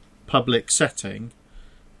public setting,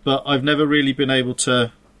 but I've never really been able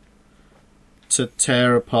to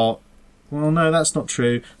tear apart. Well, no, that's not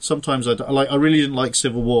true. Sometimes I really didn't like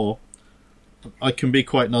Civil War. I can be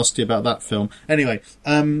quite nasty about that film. Anyway,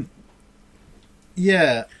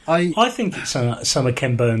 yeah, I think it's some of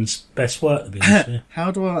Ken Burns' best work, to be honest with you.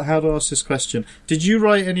 How do I ask this question? Did you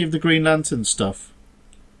write any of the Green Lantern stuff?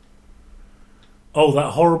 Oh,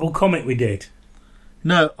 that horrible comic we did.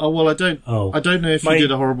 No, well, I don't. Oh, I don't know if you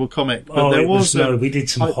did a horrible comic, but there was. No, we did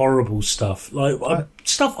some horrible stuff,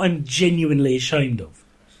 stuff I'm genuinely ashamed of.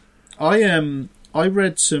 I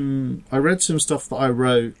read some stuff that I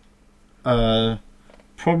wrote,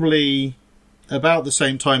 probably about the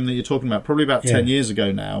same time that you're talking about, probably about 10 years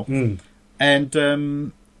ago now,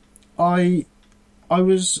 and I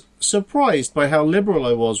was surprised by how liberal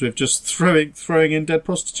I was with just throwing in dead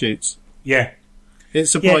prostitutes. Yeah. It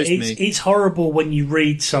surprised me. It's horrible when you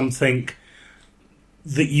read something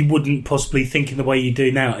that you wouldn't possibly think in the way you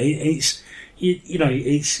do now. It's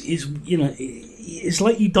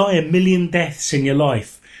like you die a million deaths in your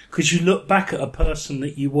life because you look back at a person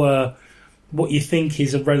that you were, what you think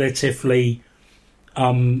is a relatively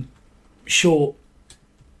short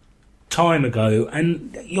time ago,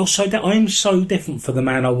 and you're I'm so different for the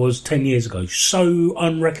man I was 10 years ago, so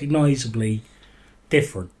unrecognisably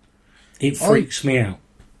different. It freaks me out.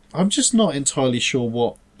 I'm just not entirely sure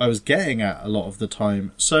what I was getting at a lot of the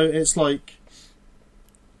time. So it's like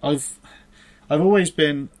I've always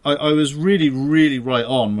been. I was really, really right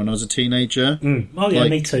on when I was a teenager. Oh yeah,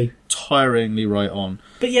 me too. Tiringly right on.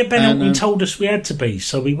 But yeah, Ben Elton told us we had to be,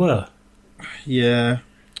 so we were. Yeah.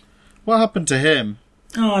 What happened to him?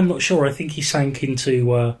 Oh, I'm not sure. I think he sank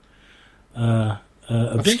into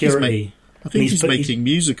obscurity. I think he's making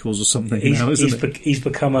musicals or something now, isn't it? He's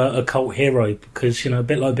become a cult hero because, a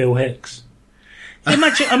bit like Bill Hicks.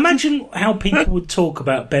 Imagine how people would talk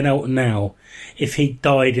about Ben Elton now if he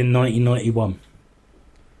died in 1991.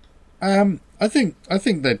 I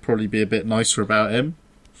think they'd probably be a bit nicer about him.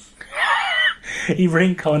 He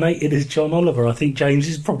reincarnated as John Oliver. I think James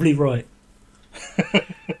is probably right.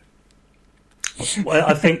 Well,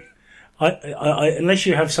 I think unless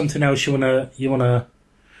you have something else you wanna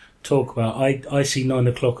talk about, I see 9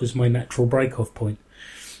 o'clock as my natural break-off point.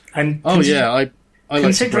 And I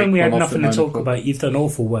considering like we had nothing to talk about, you've done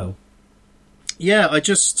awful well. Yeah, I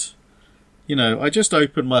just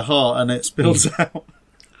opened my heart and it spills out.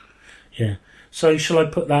 Yeah. So shall I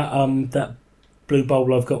put that blue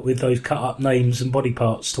bowl I've got with those cut-up names and body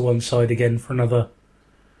parts to one side again for another?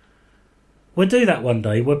 We'll do that one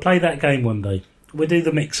day. We'll play that game one day. We'll do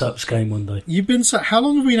the mix-ups game one day. How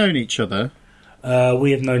long have we known each other?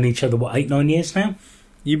 We have known each other, 8-9 years now?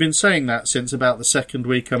 You've been saying that since about the second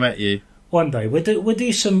week I met you. One day we'll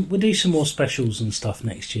do some more specials and stuff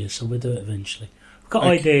next year, so we'll do it eventually.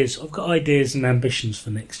 I've got ideas and ambitions for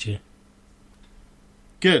next year.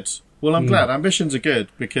 Good. Well, I'm glad. Ambitions are good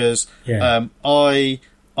because I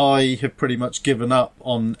have pretty much given up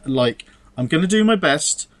on, I'm going to do my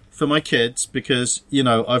best for my kids because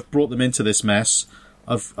I've brought them into this mess.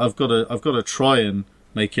 I've got to try and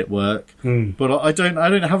make it work, but I don't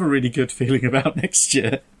have a really good feeling about next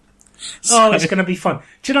year. So. Oh, it's going to be fun.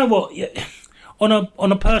 Do you know what?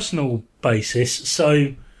 On a personal basis,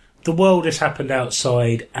 so the world has happened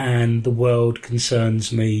outside, and the world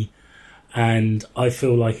concerns me, and I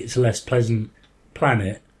feel like it's a less pleasant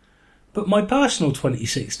planet. But my personal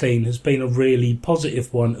 2016 has been a really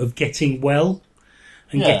positive one of getting well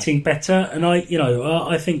and getting better. And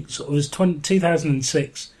I think sort of as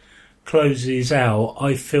 2006 closes out,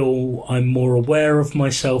 I feel I'm more aware of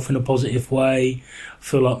myself in a positive way. I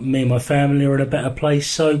feel like me and my family are in a better place.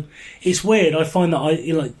 So it's weird. I find that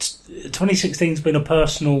 2016's been a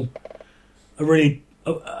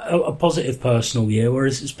positive personal year,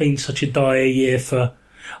 whereas it's been such a dire year for.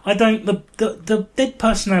 The dead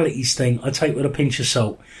personalities thing I take with a pinch of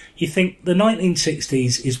salt. You think the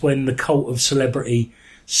 1960s is when the cult of celebrity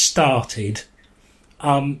started.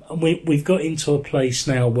 We've got into a place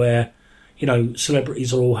now where,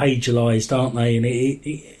 celebrities are all Hegel-ised, aren't they?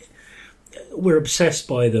 And we're obsessed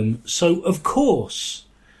by them. So, of course,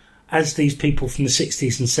 as these people from the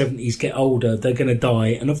 60s and 70s get older, they're going to die.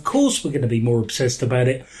 And, of course, we're going to be more obsessed about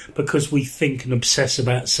it because we think and obsess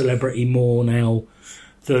about celebrity more now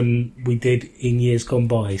than we did in years gone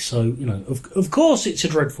by. So, of course it's a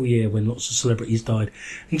dreadful year when lots of celebrities died.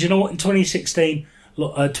 And do you know what? In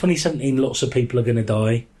 2017, lots of people are going to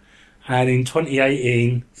die. And in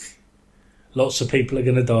 2018, lots of people are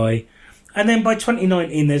going to die. And then by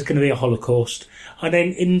 2019, there's going to be a Holocaust. And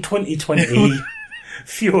then in 2020,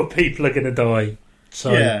 fewer people are going to die.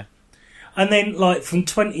 So, yeah. And then, from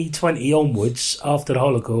 2020 onwards, after the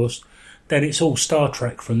Holocaust, then it's all Star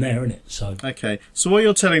Trek from there, isn't it? So okay. So what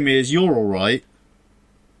you're telling me is you're all right.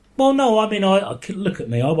 Well, no, I mean, I look at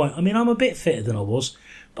me. I'm a bit fitter than I was,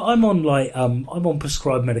 but I'm on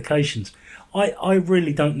prescribed medications. I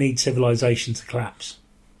really don't need civilization to collapse.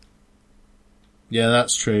 Yeah,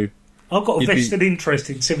 that's true. I've got a vested interest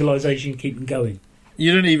in civilization keeping going.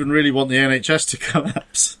 You don't even really want the NHS to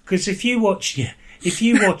collapse. Because if you watch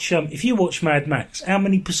Mad Max, how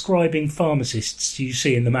many prescribing pharmacists do you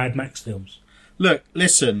see in the Mad Max films? Look,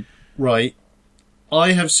 listen, right.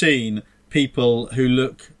 I have seen people who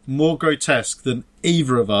look more grotesque than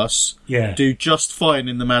either of us do just fine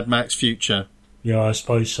in the Mad Max future. Yeah, I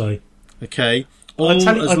suppose so. Okay. I'll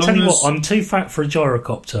tell you what, I'm too fat for a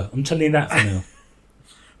gyrocopter. I'm telling you that for now.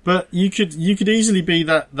 But you could easily be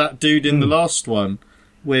that dude in the last one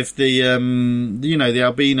with the the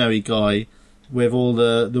albino-y guy with all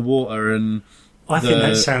the water and I think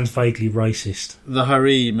that sounds vaguely racist. The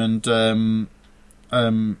harem and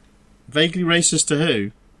vaguely racist to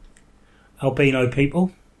who? Albino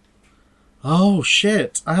people. Oh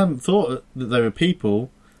shit! I hadn't thought that they were people.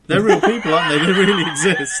 They're real people, aren't they? They really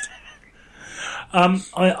exist.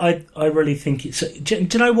 I really think it's. Do you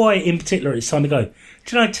know why in particular it's time to go?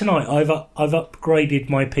 Do you know tonight I've upgraded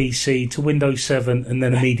my PC to Windows 7 and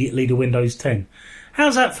then immediately to Windows 10.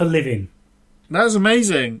 How's that for living? That's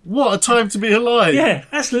amazing. What a time to be alive. Yeah,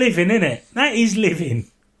 that's living, isn't it? That is living.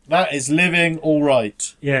 That is living all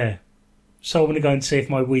right. Yeah. So I'm going to go and see if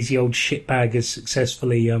my wheezy old shitbag has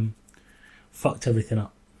successfully fucked everything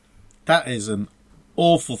up. That is an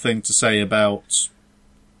awful thing to say about...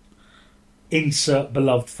 Insert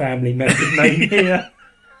beloved family member name here.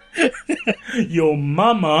 Your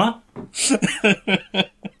mama.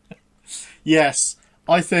 Yes,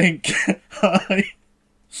 I think... I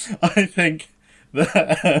think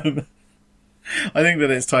that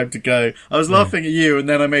it's time to go. I was laughing at you, and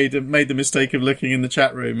then I made the mistake of looking in the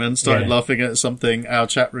chat room and started laughing at something our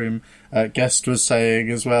chat room guest was saying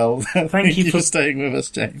as well. Thank you for staying with us,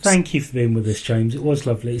 James. Thank you for being with us, James. It was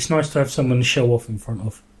lovely. It's nice to have someone to show off in front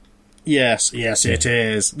of. Yes, it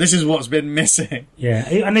is. This is what's been missing. Yeah,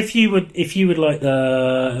 and if you would like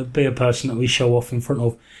to be a person that we show off in front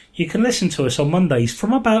of, you can listen to us on Mondays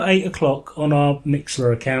from about 8 o'clock on our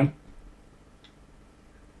Mixlr account.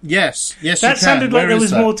 Yes, you can. That sounded like there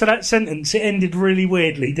was more to that sentence. It ended really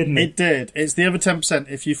weirdly, didn't it? It did. It's the other 10%.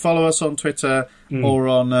 If you follow us on Twitter or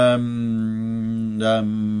on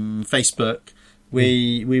Facebook,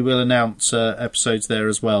 we will announce episodes there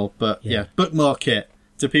as well. But yeah, bookmark it.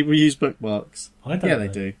 Do people use bookmarks? I don't know. They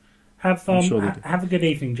do. Have a good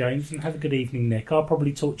evening, James, and have a good evening, Nick. I'll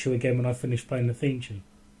probably talk to you again when I finish playing the theme tune.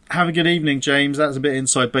 Have a good evening, James. That's a bit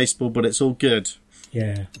inside baseball, but it's all good.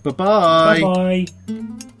 Yeah. Bye-bye.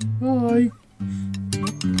 Bye-bye. Bye.